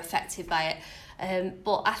teams are affected by it.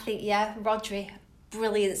 But I think, Rodri,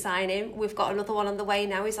 brilliant signing. We've got another one on the way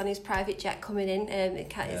now. He's on his private jet coming in.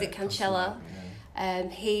 Is it Cancelo?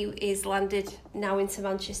 He is landed now into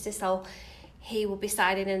Manchester, so he will be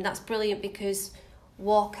signing in. That's brilliant because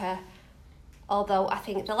Walker, although I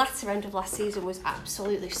think the latter end of last season was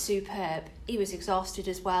absolutely superb, he was exhausted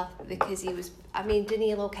as well because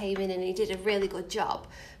Danilo came in and he did a really good job,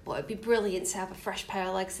 but it'd be brilliant to have a fresh pair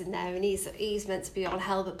of legs in there, and he's meant to be on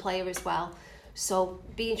hell of a player as well. So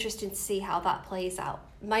be interesting to see how that plays out.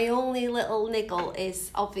 My only little niggle is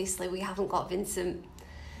obviously we haven't got Vincent.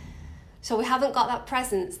 So we haven't got that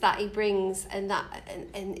presence that he brings, and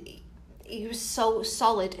he was so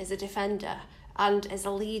solid as a defender and as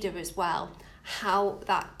a leader as well. How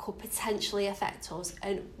that could potentially affect us,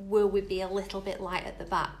 and will we be a little bit light at the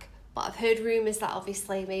back? But I've heard rumours that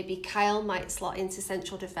obviously maybe Kyle might slot into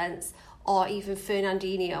central defence, or even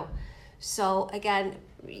Fernandinho. So again,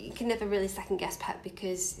 you can never really second guess Pep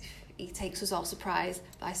because he takes us all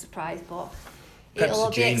by surprise, but it'll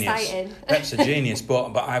all be exciting. Pep's a genius,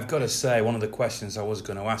 but I've got to say, one of the questions I was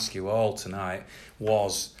going to ask you all tonight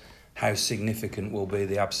was how significant will be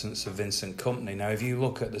the absence of Vincent Kompany. Now, if you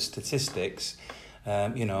look at the statistics,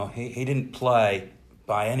 he didn't play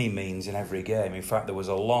by any means in every game. In fact, there was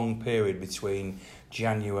a long period between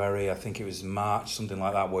January, I think it was March, something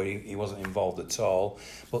like that, where he wasn't involved at all.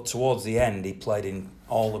 But towards the end, he played in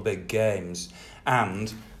all the big games.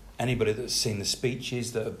 And anybody that's seen the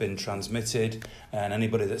speeches that have been transmitted and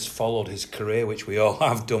anybody that's followed his career, which we all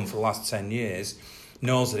have done for the last 10 years,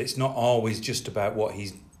 knows that it's not always just about what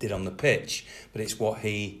he did on the pitch, but it's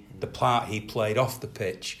the part he played off the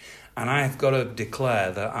pitch. And I've got to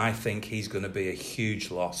declare that I think he's going to be a huge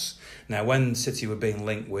loss. Now, when City were being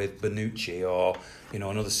linked with Bonucci or,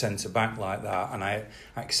 another centre-back like that, and I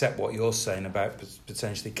accept what you're saying about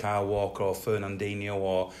potentially Kyle Walker or Fernandinho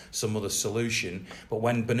or some other solution, but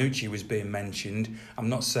when Bonucci was being mentioned, I'm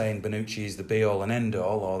not saying Bonucci is the be-all and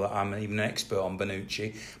end-all or that I'm even an expert on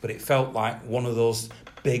Bonucci, but it felt like one of those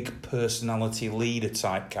big personality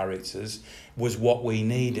leader-type characters was what we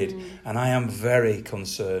needed, and I am very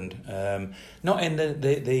concerned. Not in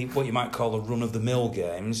the what you might call the run-of-the-mill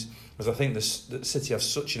games, because I think that City have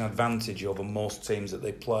such an advantage over most teams that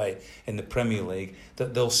they play in the Premier League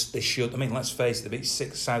that they should. I mean, let's face it, they beat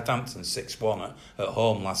Southampton 6-1 at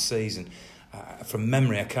home last season. From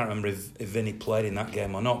memory, I can't remember if Vinny played in that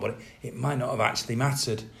game or not, but it might not have actually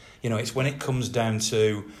mattered. It's when it comes down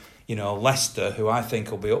to Leicester, who I think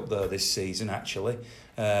will be up there this season, actually,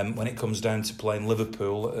 when it comes down to playing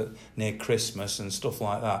Liverpool near Christmas and stuff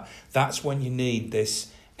like that. That's when you need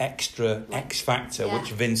this extra X factor, which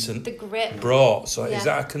Vincent brought. So is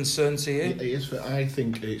that a concern to you? It is. I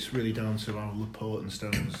think it's really down to how Laporte and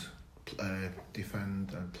Stones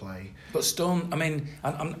defend and play. But Stone, I mean,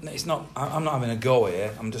 I'm not having a go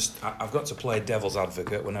here. I've got to play devil's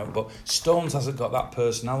advocate but Stones hasn't got that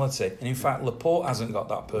personality, and in fact Laporte hasn't got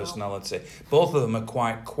that personality. No. Both of them are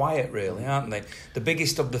quite quiet, really, aren't they? The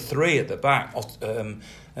biggest of the three at the back,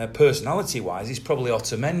 personality-wise, is probably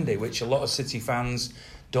Otamendi, which a lot of City fans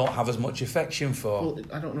don't have as much affection for. Well,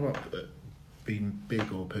 I don't know about being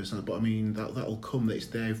big or personal, but I mean that'll come.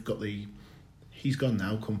 They've got the. He's gone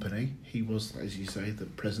now, Company. He was, as you say, the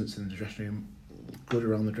presence in the dressing room, good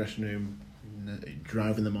around the dressing room,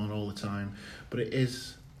 driving them on all the time. But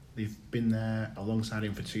they've been there alongside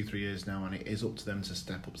him for 2-3 years now, and it is up to them to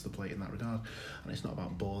step up to the plate in that regard. And it's not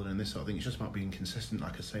about balling and this sort of thing. It's just about being consistent,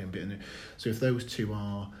 like I say, and bit. So if those two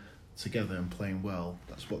are together and playing well,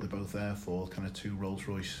 that's what they're both there for. Kind of two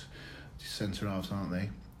Rolls-Royce centre halves, aren't they?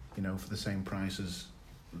 For the same price as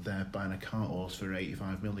they're buying a cart horse for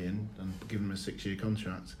 85 million and giving them a 6-year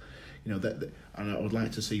contract. And I would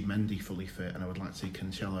like to see Mendy fully fit, and I would like to see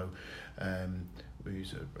Cancelo,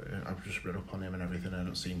 I've just read up on him and everything. I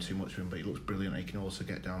don't see too much of him, but he looks brilliant. He can also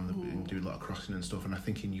get down and do a lot of crossing and stuff. And I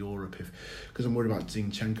think in Europe, because I'm worried about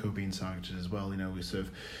Zinchenko being targeted as well,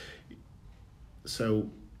 so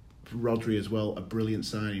Rodri as well, a brilliant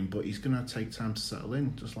signing, but he's going to take time to settle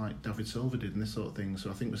in, just like David Silva did and this sort of thing. So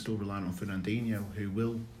I think we're still relying on Fernandinho, who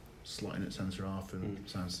will slot in at centre half and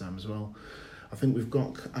sounds Sam as well. I think we've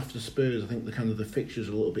got, after Spurs, I think the fixtures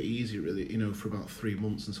are a little bit easier, really, for about 3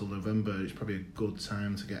 months until November. It's probably a good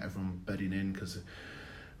time to get everyone bedding in, because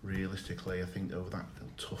realistically, I think over that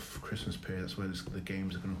tough Christmas period, that's where the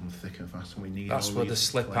games are going to come thick and fast, and we need. That's where the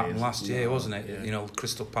slip happened last year, wasn't it? Yeah.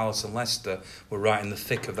 Crystal Palace and Leicester were right in the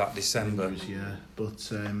thick of that December. Yeah,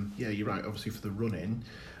 but you're right. Obviously, for the run-in,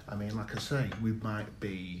 I mean, like I say, we might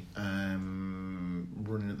be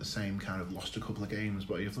running at the same kind of lost a couple of games,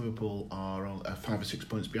 but if Liverpool are 5 or 6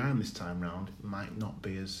 points behind this time round, it might not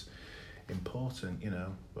be as important,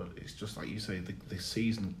 but it's just like you say, the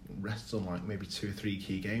season rests on like maybe 2 or 3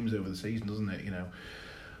 key games over the season, doesn't it?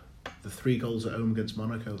 The 3 goals at home against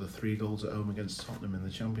Monaco, the 3 goals at home against Tottenham in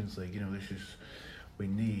the Champions League. We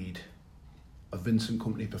need a Vincent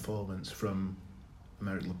Kompany performance from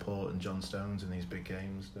Aymeric Laporte and John Stones in these big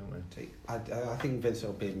games, don't we? I think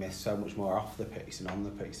Vincent will be missed so much more off the pitch than on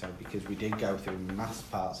the pitch, because we did go through mass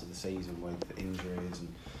parts of the season with injuries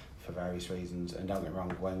and for various reasons, and don't get me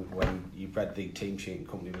wrong, when you read the team sheet and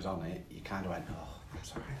Kompany was on it, you kind of went, I'm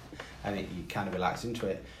sorry, and you kind of relaxed into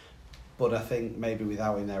it. But I think maybe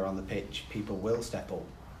without him there on the pitch, people will step up.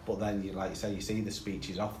 But then, like you say, you see the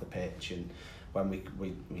speeches off the pitch, and when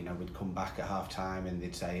we'd come back at half time and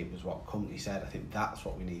they'd say it was what Kompany said. I think that's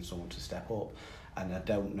what we need, someone to step up, and I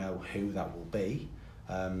don't know who that will be.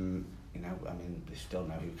 They still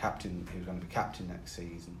know who's going to be captain next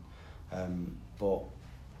season, but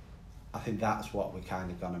I think that's what we're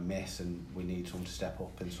kind of going to miss, and we need someone to step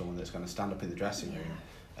up, and someone that's going to stand up in the dressing room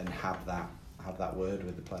and have that word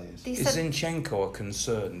with the players. Is Zinchenko a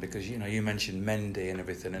concern? Because you mentioned Mendy and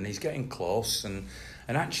everything, and he's getting close, and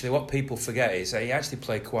actually what people forget is that he actually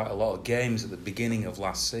played quite a lot of games at the beginning of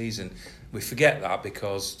last season. we forget that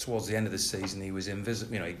because towards the end of the season he was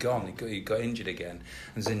invisible. He got injured again,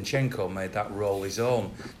 and Zinchenko made that role his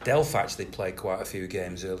own. Delph actually played quite a few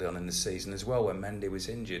games early on in the season as well when Mendy was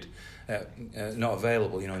injured, not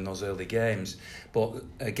available, in those early games. But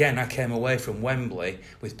again, I came away from Wembley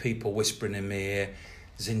with people whispering in my ear,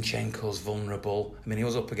 Zinchenko's vulnerable. I mean, he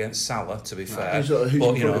was up against Salah, to be fair. Who's in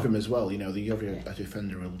front of him as well? A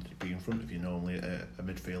defender will be in front of you normally, a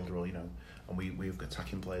midfielder, or and we've got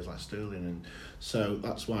attacking players like Sterling, and so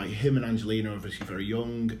that's why him and Angelino are obviously very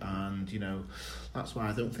young, and that's why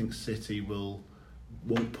I don't think City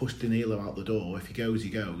won't push Danilo out the door. If he goes, he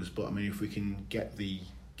goes. But I mean, if we can get the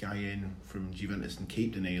guy in from Juventus and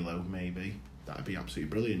keep Danilo, maybe that'd be absolutely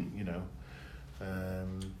brilliant.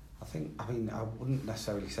 I wouldn't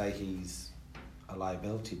necessarily say he's a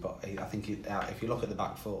liability, but I think if you look at the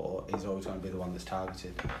back four, he's always going to be the one that's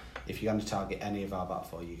targeted. If you're going to target any of our back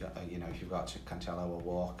four, if you've got Cancelo or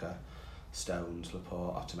Walker, Stones,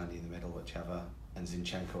 Laporte, Otamendi in the middle, whichever, and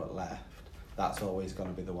Zinchenko at left, that's always going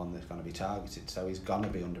to be the one that's going to be targeted. So he's going to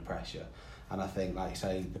be under pressure. And I think, like you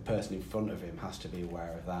say, the person in front of him has to be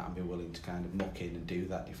aware of that and be willing to kind of muck in and do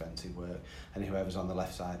that defensive work. And whoever's on the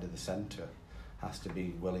left side of the centre has to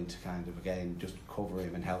be willing to kind of, again, just cover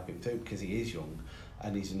him and help him through, because he is young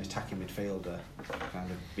and he's an attacking midfielder, kind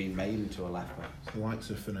of being made into a left back. The likes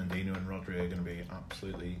of Fernandinho and Rodri are going to be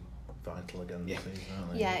absolutely vital again this season,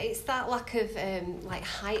 aren't they? Yeah, it's that lack of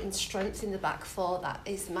height and strength in the back four that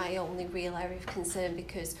is my only real area of concern,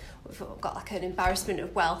 because we've got an embarrassment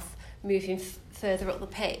of wealth moving further up the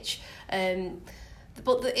pitch.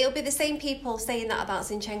 But it'll be the same people saying that about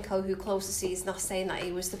Zinchenko who closed the season off, saying that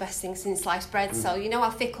he was the best thing since sliced bread. So you know how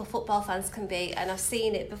fickle football fans can be, and I've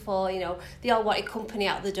seen it before. They all wanted company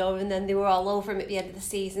out the door, and then they were all over him at the end of the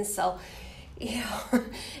season. So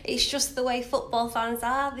it's just the way football fans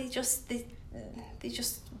are. They just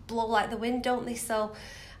blow like the wind, don't they? So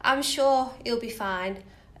I'm sure he'll be fine.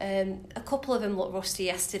 A couple of them looked rusty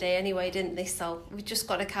yesterday anyway, didn't they? So we've just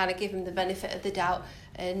got to kind of give him the benefit of the doubt.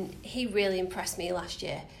 And he really impressed me last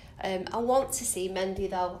year. I want to see Mendy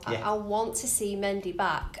though. Yeah. I want to see Mendy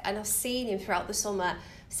back. And I've seen him throughout the summer,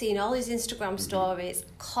 seen all his Instagram stories,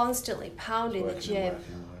 constantly pounding the gym,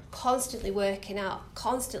 constantly working out,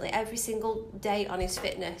 constantly every single day on his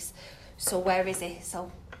fitness. So where is he?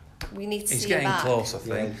 So we need to see him back. He's getting close, I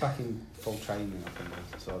think. Yeah, he's back in full training, I think.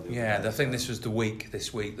 I think this was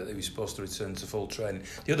this week that he was supposed to return to full training.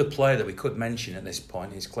 The other player that we could mention at this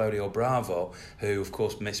point is Claudio Bravo, who of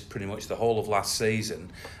course missed pretty much the whole of last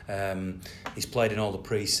season. He's played in all the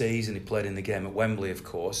pre-season, he played in the game at Wembley, of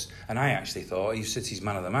course, and I actually thought he was City's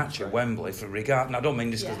man of the match at Wembley for regard. And I don't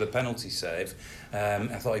mean just because of the penalty save. I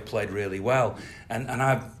thought he played really well, and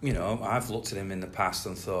I've looked at him in the past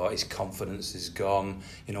and thought his confidence is gone.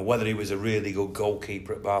 Whether he was a really good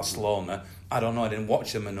goalkeeper at Barcelona, I don't know, I didn't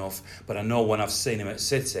watch him enough, but I know when I've seen him at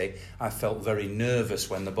City, I felt very nervous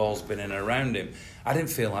when the ball's been in and around him. I didn't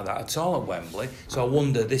feel like that at all at Wembley, so I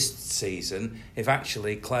wonder this season if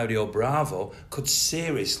actually Claudio Bravo could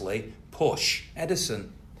seriously push Ederson.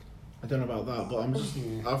 I don't know about that,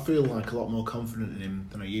 but I feel like a lot more confident in him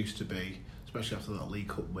than I used to be, especially after that League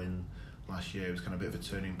Cup win last year. It was kind of a bit of a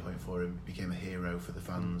turning point for him. He became a hero for the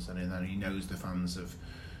fans, and then he knows the fans have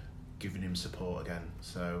given him support again.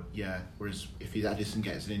 So whereas if Ederson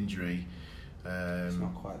gets an injury, it's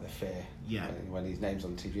not quite the fear. Yeah, when his name's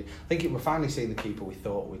on TV, I think we're finally seeing the keeper we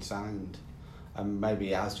thought we'd signed, and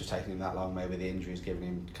maybe it has just taken him that long. Maybe the injury's given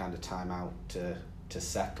him kind of time out to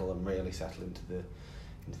settle and really settle into the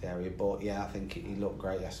area. But I think he looked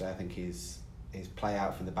great yesterday. I think his play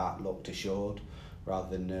out from the back looked assured rather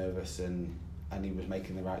than nervous, and he was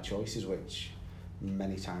making the right choices, which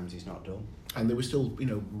many times he's not done. And they were still,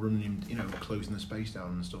 running him, closing the space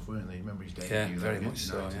down and stuff, weren't they? Remember his debut? Yeah, very much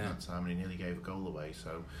so. At that time, and he nearly gave a goal away.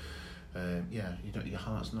 So, your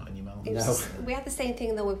heart's not in your mouth. We had the same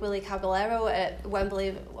thing though with Willy Caballero at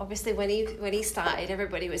Wembley. Obviously, when he started,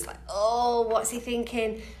 everybody was like, "Oh, what's he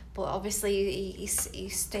thinking?" But obviously, he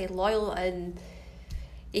stayed loyal and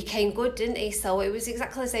he came good, didn't he? So it was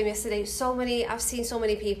exactly the same yesterday. I've seen so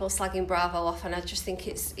many people slagging Bravo off, and I just think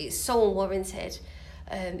it's so unwarranted.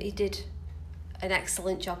 He did an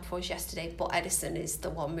excellent job for us yesterday, but Ederson is the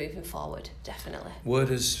one moving forward, definitely. Where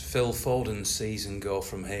does Phil Foden's season go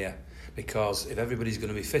from here? Because if everybody's going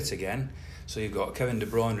to be fit again, so you've got Kevin De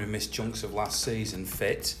Bruyne who missed chunks of last season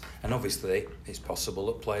fit, and obviously it's possible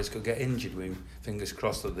that players could get injured. We fingers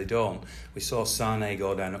crossed that they don't. We saw Sané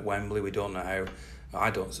go down at Wembley. We don't know how. I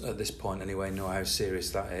don't, at this point anyway, know how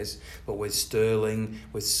serious that is. But with Sterling,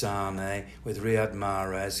 with Sané, with Riyad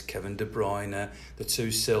Mahrez, Kevin De Bruyne, the two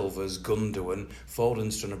Silvers, Gundogan,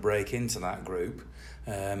 Foden's trying to break into that group.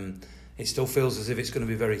 it still feels as if it's going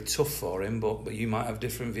to be very tough for him, but you might have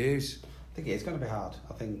different views. I think it's going to be hard.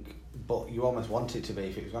 I think, but you almost want it to be.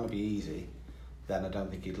 If it was going to be easy, then I don't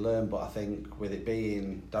think he'd learn. But I think with it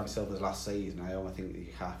being David Silva's last season, I almost think that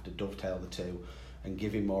you have to dovetail the two and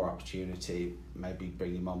give him more opportunity, maybe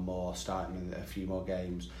bring him on more, start him in a few more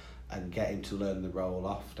games, and get him to learn the role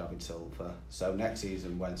off David Silva. So next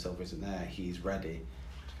season, when Silva isn't there, he's ready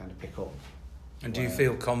to kind of pick up. And do you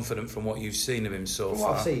feel confident from what you've seen of him so far? From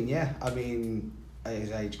what I've seen, yeah. I mean, at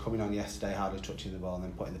his age, coming on yesterday, hardly touching the ball and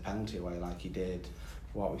then putting the penalty away like he did.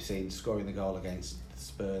 What we've seen, scoring the goal against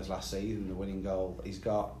Spurs last season, the winning goal, he's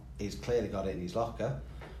clearly got it in his locker.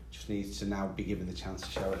 Just needs to now be given the chance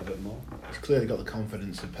to show it a bit more. He's clearly got the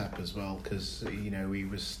confidence of Pep as well, because he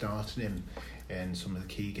was starting him in some of the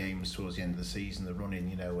key games towards the end of the season, the running,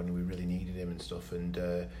 when we really needed him and stuff.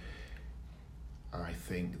 And I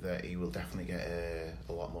think that he will definitely get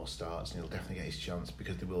a lot more starts, and he'll definitely get his chance,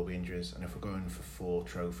 because there will be injuries. And if we're going for 4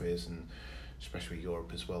 trophies, and especially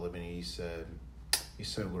Europe as well, I mean, he's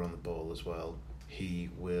so good on the ball as well. He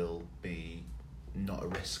will be not a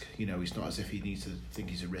risk. It's not as if he needs to think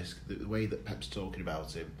he's a risk. The way that Pep's talking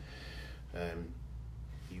about him,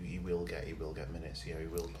 he will get minutes. He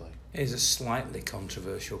will play. Here's a slightly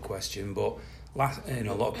controversial question, but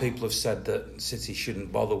a lot of people have said that City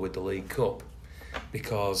shouldn't bother with the League Cup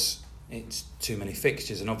because it's too many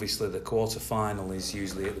fixtures, and obviously the quarter-final is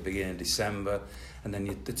usually at the beginning of December, and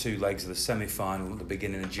then the 2 legs of the semi-final at the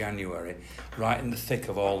beginning of January, right in the thick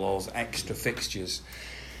of all those extra fixtures.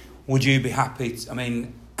 Would you be happy?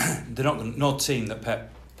 No team that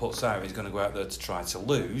Pep puts out is going to go out there to try to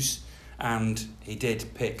lose, and he did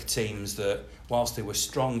pick teams that, whilst they were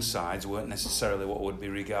strong sides, weren't necessarily what would be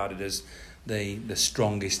regarded as the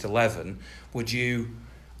strongest 11. Would you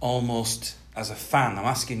almost, as a fan, I'm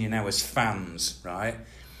asking you now as fans, right?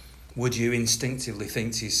 Would you instinctively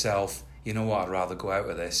think to yourself, you know what, I'd rather go out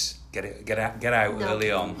of this, get out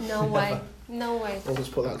early on? No way. No way. Well, let's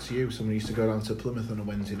put that to you. Someone used to go down to Plymouth on a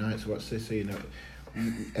Wednesday night to watch City.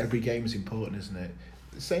 Every game is important, isn't it?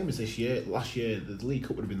 The same as this year. Last year, the League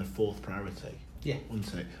Cup would have been the 4th priority. Yeah.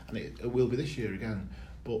 Wouldn't it? And it will be this year again.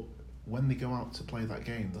 But when they go out to play that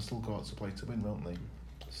game, they'll still go out to play to win, won't they?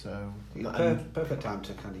 So perfect time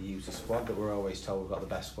to kind of use the squad that we're always told we've got the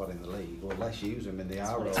best squad in the league. Well, let's use them in the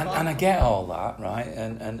hour. And I get all that, right?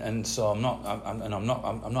 And so I'm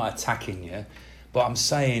not attacking you, but I'm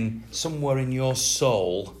saying somewhere in your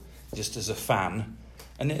soul, just as a fan,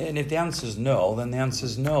 and if the answer's no, then the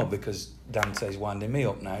answer's no, because Dante's winding me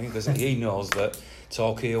up now, because he knows that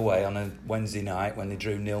Torquay away on a Wednesday night when they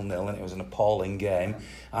drew 0-0 and it was an appalling game,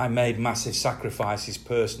 I made massive sacrifices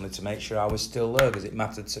personally to make sure I was still there because it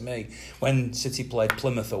mattered to me. When City played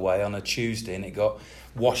Plymouth away on a Tuesday and it got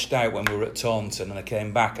washed out when we were at Taunton, and I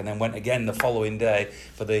came back and then went again the following day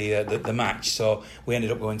for the match, so we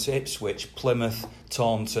ended up going to Ipswich, Plymouth,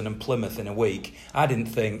 Taunton and Plymouth in a week. I didn't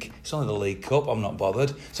think, it's only the League Cup, I'm not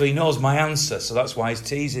bothered. So he knows my answer, so that's why he's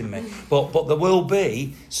teasing me. But there will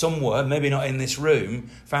be somewhere, maybe not in this room,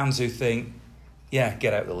 fans who think, yeah,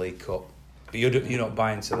 get out the League Cup. But you're not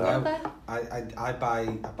buying into that. No, I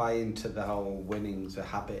buy into the whole winning's a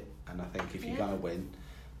habit, and I think if you're going to win,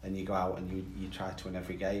 then you go out and you try to win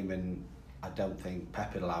every game, and I don't think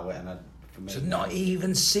Pep would allow it. And for me, so not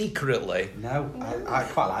even secretly. No, I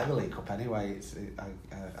quite like the League Cup anyway.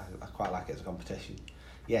 I quite like it as a competition.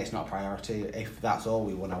 Yeah, it's not a priority. If that's all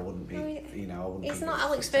we won, I wouldn't be. I wouldn't. It's not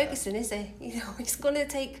Alex Ferguson, is he? He's going to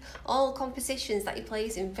take all competitions that he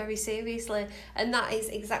plays in very seriously, and that is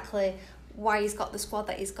exactly why he's got the squad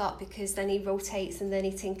that he's got, because then he rotates and then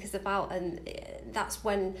he tinkers about, and that's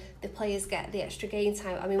when the players get the extra game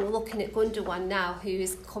time. I mean, we're looking at Gundogan now, who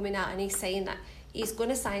is coming out and he's saying that he's going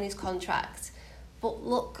to sign his contract, but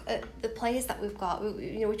look at the players that we've got.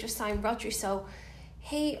 We just signed Rodri, so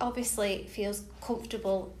he obviously feels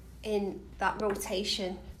comfortable in that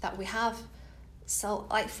rotation that we have. So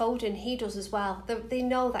like Foden, he does as well. They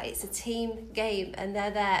know that it's a team game and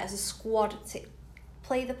they're there as a squad to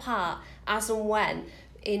play the part as and when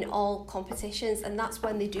in all competitions, and that's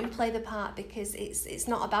when they do play the part, because it's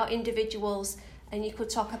not about individuals. And you could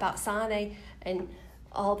talk about Sane and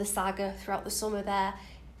all the saga throughout the summer there.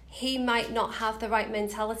 He might not have the right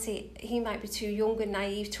mentality. He might be too young and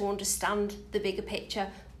naive to understand the bigger picture,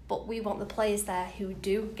 but we want the players there who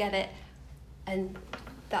do get it, and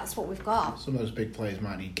that's what we've got. Some of those big players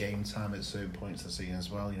might need game time at certain points of the season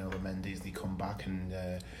as well. The Mendy's, they come back, and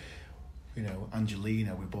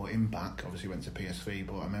Angelino, we brought him back, obviously went to PSV,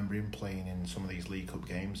 but I remember him playing in some of these League Cup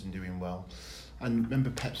games and doing well. And remember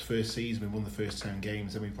Pep's first season, we won the first 10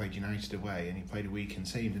 games, then we played United away, and he played a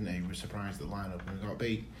weakened team, didn't he? We were surprised at the lineup and we got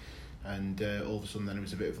beat. And all of a sudden, then it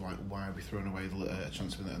was a bit of like, why are we throwing away a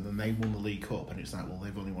chance to win it? And then they won the League Cup, and it's like, well,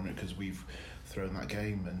 they've only won it because we've thrown that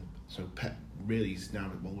game. And so Pep really is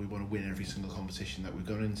now, well, we want to win every single competition that we've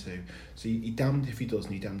gone into. So he damned if he does,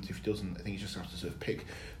 and he damned if he doesn't. I think he just has to sort of pick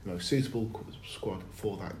the most suitable squad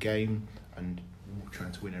for that game and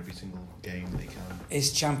trying to win every single game that he can.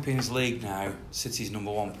 Is Champions League now City's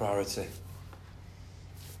number one priority?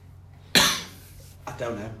 I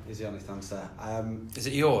don't know, is the honest answer. Is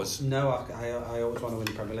it yours? No, I always want to win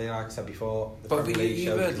the Premier League, like I said before. The But Premier League you've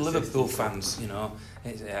shows heard Liverpool consistency.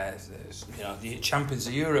 fans, the champions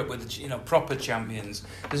of Europe with proper champions.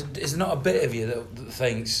 There's not a bit of you that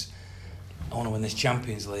thinks, I want to win this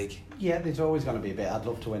Champions League. Yeah, there's always going to be a bit. I'd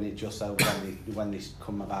love to win it just so when these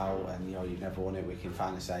come about and you've never won it, we can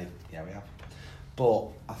finally say, yeah, we have. But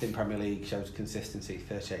I think Premier League shows consistency,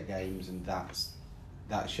 38 games, and that's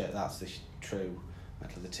the true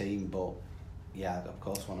metal of the team. But yeah, of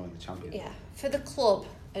course, I want to win the Champions. Yeah, for the club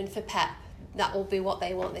and for Pep, that will be what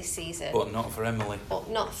they want this season. But not for Emily. But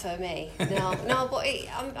not for me. No. But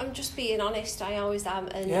I'm just being honest. I always am,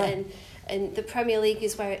 and the Premier League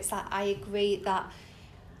is where it's like I agree that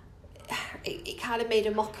it kind of made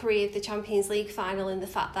a mockery of the Champions League final in the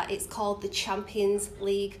fact that it's called the Champions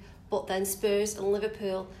League, but then Spurs and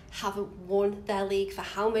Liverpool haven't won their league for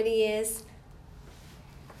how many years?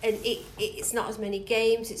 And it's not as many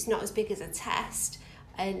games, it's not as big as a test.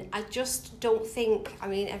 And I just don't think, I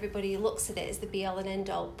mean, everybody looks at it as the be-all and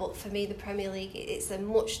end-all, but for me, the Premier League, it's a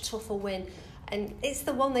much tougher win. And it's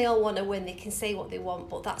the one they all want to win. They can say what they want,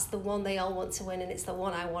 but that's the one they all want to win, and it's the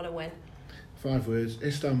one I want to win. 5 words: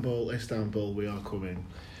 Istanbul, we are coming.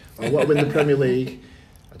 I want to win the Premier League.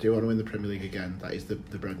 I do want to win the Premier League again. That is the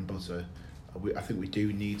bread and butter. I think we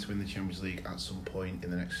do need to win the Champions League at some point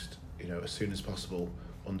in the next, as soon as possible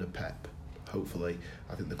under Pep. Hopefully,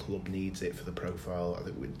 I think the club needs it for the profile. I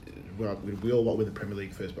think we all want to win the Premier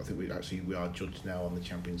League first, but I think we are judged now on the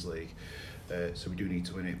Champions League. So we do need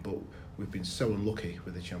to win it, but we've been so unlucky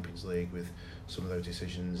with the Champions League with some of those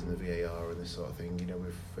decisions and the VAR and this sort of thing.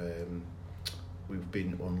 We've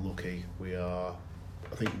been unlucky.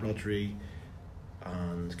 I think Rodri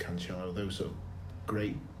and Cancelo, those sort of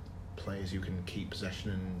great players who can keep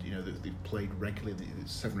possession, and they've played regularly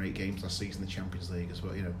 7 or 8 games last season in the Champions League as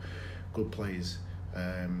well. Good players.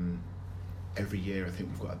 Every year, I think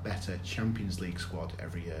we've got a better Champions League squad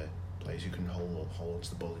every year. Players who can hold onto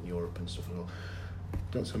the ball in Europe and stuff as well.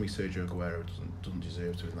 Don't tell me Sergio Aguero doesn't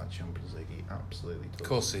deserve to win that Champions League. He absolutely does. Of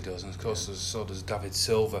course he does, and of course so does David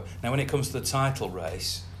Silva. Now, when it comes to the title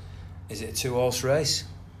race, is it a 2-horse race?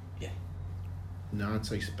 Yeah. No, I'd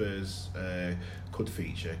say Spurs could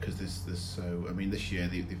feature because this year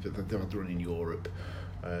they've had the run in Europe.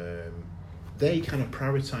 They kind of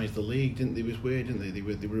prioritised the league, didn't they? It was weird, didn't they?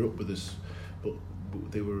 They were up with us, but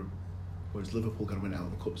they were. Whereas Liverpool kind of went out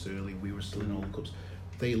of the cups early, we were still in all the cups.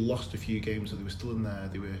 They lost a few games, so they were still in there.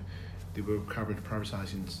 They were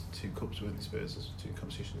prioritising 2 cups, weren't they, Spurs, 2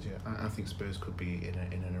 competitions. Yeah, I think Spurs could be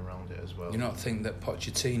in and around it as well. You not think that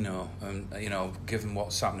Pochettino, given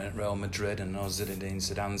what's happening at Real Madrid, and Zinedine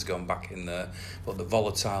Zidane's gone back in there, but the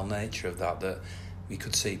volatile nature of that we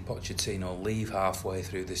could see Pochettino leave halfway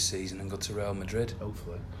through this season and go to Real Madrid?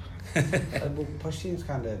 Hopefully. Well, Pochettino's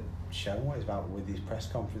kind of shown what he's about with these press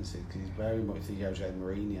conferences, because he's very much the Jose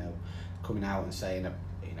Mourinho coming out and saying,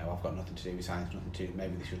 I've got nothing to do with science, nothing to do,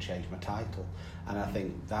 maybe they should change my title. And I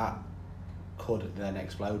think that could then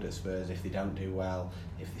explode at Spurs if they don't do well,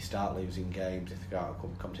 if they start losing games, if they go out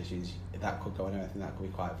of competitions, that could go anywhere. I think that could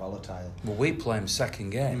be quite volatile. Well, we play them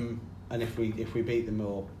second game. And if we beat them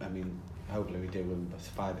all, hopefully we do win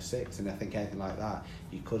 5 or 6, and I think anything like that,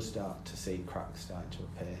 you could start to see cracks starting to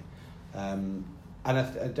appear.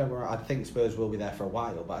 And don't worry, I think Spurs will be there for a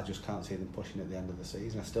while, but I just can't see them pushing at the end of the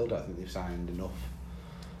season. I still don't think they've signed enough.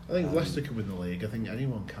 I think Leicester could win the league. I think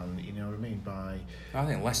anyone can, you know what I mean? I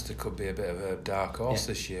think Leicester could be a bit of a dark horse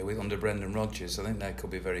this year under Brendan Rodgers. I think they could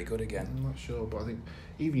be very good again. I'm not sure, but I think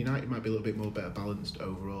even United might be a little bit more better balanced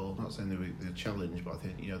overall. I'm not saying they're a challenge, but I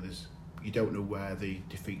think you don't know where the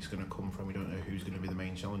defeat's going to come from. You don't know who's going to be the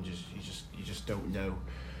main challengers. You just don't know.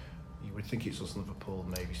 You would think it's us, Liverpool,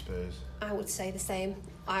 maybe Spurs. I would say the same.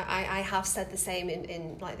 I have said the same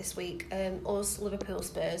in like this week. Us, Liverpool,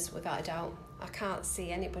 Spurs, without a doubt. I can't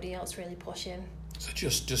see anybody else really pushing. So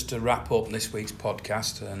just to wrap up this week's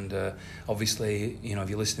podcast, and obviously, if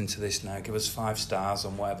you're listening to this now, give us 5 stars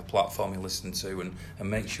on whatever platform you listen to, and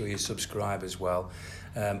make sure you subscribe as well.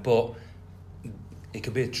 But it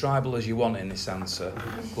could be as tribal as you want in this answer,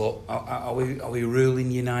 but are we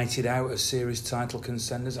ruling United out as series title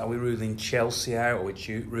contenders? Are we ruling Chelsea out? Are we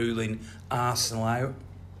ruling Arsenal out?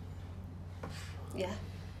 Yeah.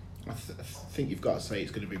 I think you've got to say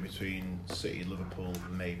it's going to be between City, Liverpool,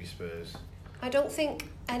 and maybe Spurs. I don't think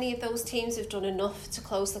any of those teams have done enough to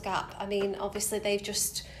close the gap. I mean, obviously they've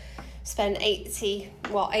just spent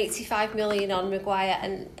 85 million on Maguire,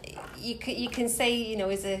 and you can say, you know,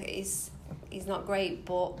 he's not great,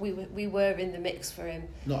 but we were in the mix for him.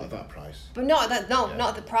 Not at that price. But not at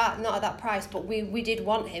that price. But we did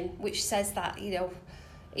want him, which says that, you know,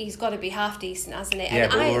 he's got to be half decent, hasn't it? Yeah,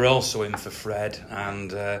 and but we're also in for Fred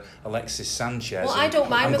and Alexis Sanchez. Well, I don't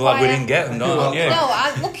mind. I'm Maguire. glad we didn't get him, aren't you?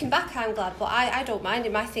 No, looking back, I'm glad, but I don't mind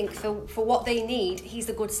him. I think for what they need, he's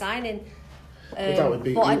a good signing. But that would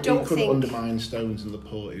be. But I don't couldn't think undermine Stones and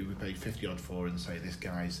Laporte, who we paid 50 odd for, and say this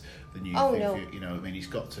guy's the new thing. No. You know, I mean, he's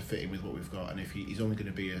got to fit in with what we've got, and if he's only going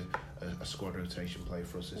to be a squad rotation player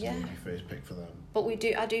for us, isn't he? Be first pick for them. But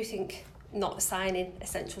I do think not signing a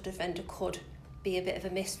central defender could be a bit of a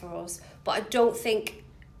miss for us. But I don't think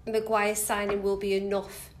Maguire's signing will be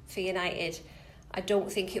enough for United. I don't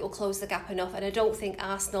think it will close the gap enough, and I don't think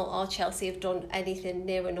Arsenal or Chelsea have done anything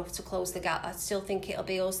near enough to close the gap. I still think it'll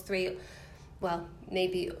be us three. Well,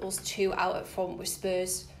 maybe us two out at front with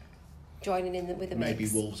Spurs joining in with the mix. Maybe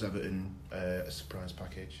Wolves, Everton, a surprise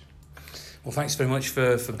package. Well, thanks very much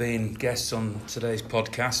for being guests on today's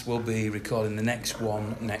podcast. We'll be recording the next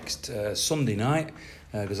one next Sunday night,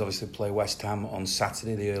 because obviously we play West Ham on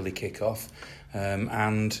Saturday, the early kick-off,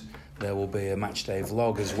 and there will be a match day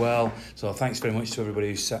vlog as well. So thanks very much to everybody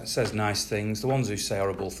who says nice things. The ones who say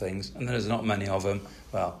horrible things, and there's not many of them,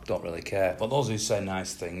 well, don't really care. But those who say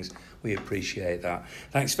nice things, we appreciate that.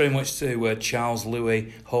 Thanks very much to Charles,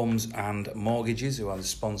 Louis, Homes and Mortgages, who are the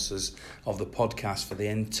sponsors of the podcast for the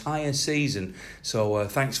entire season. So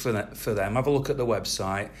thanks for them. Have a look at the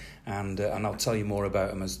website, and I'll tell you more about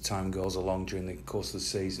them as time goes along during the course of the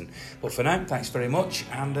season. But for now, thanks very much,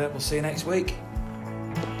 and we'll see you next week.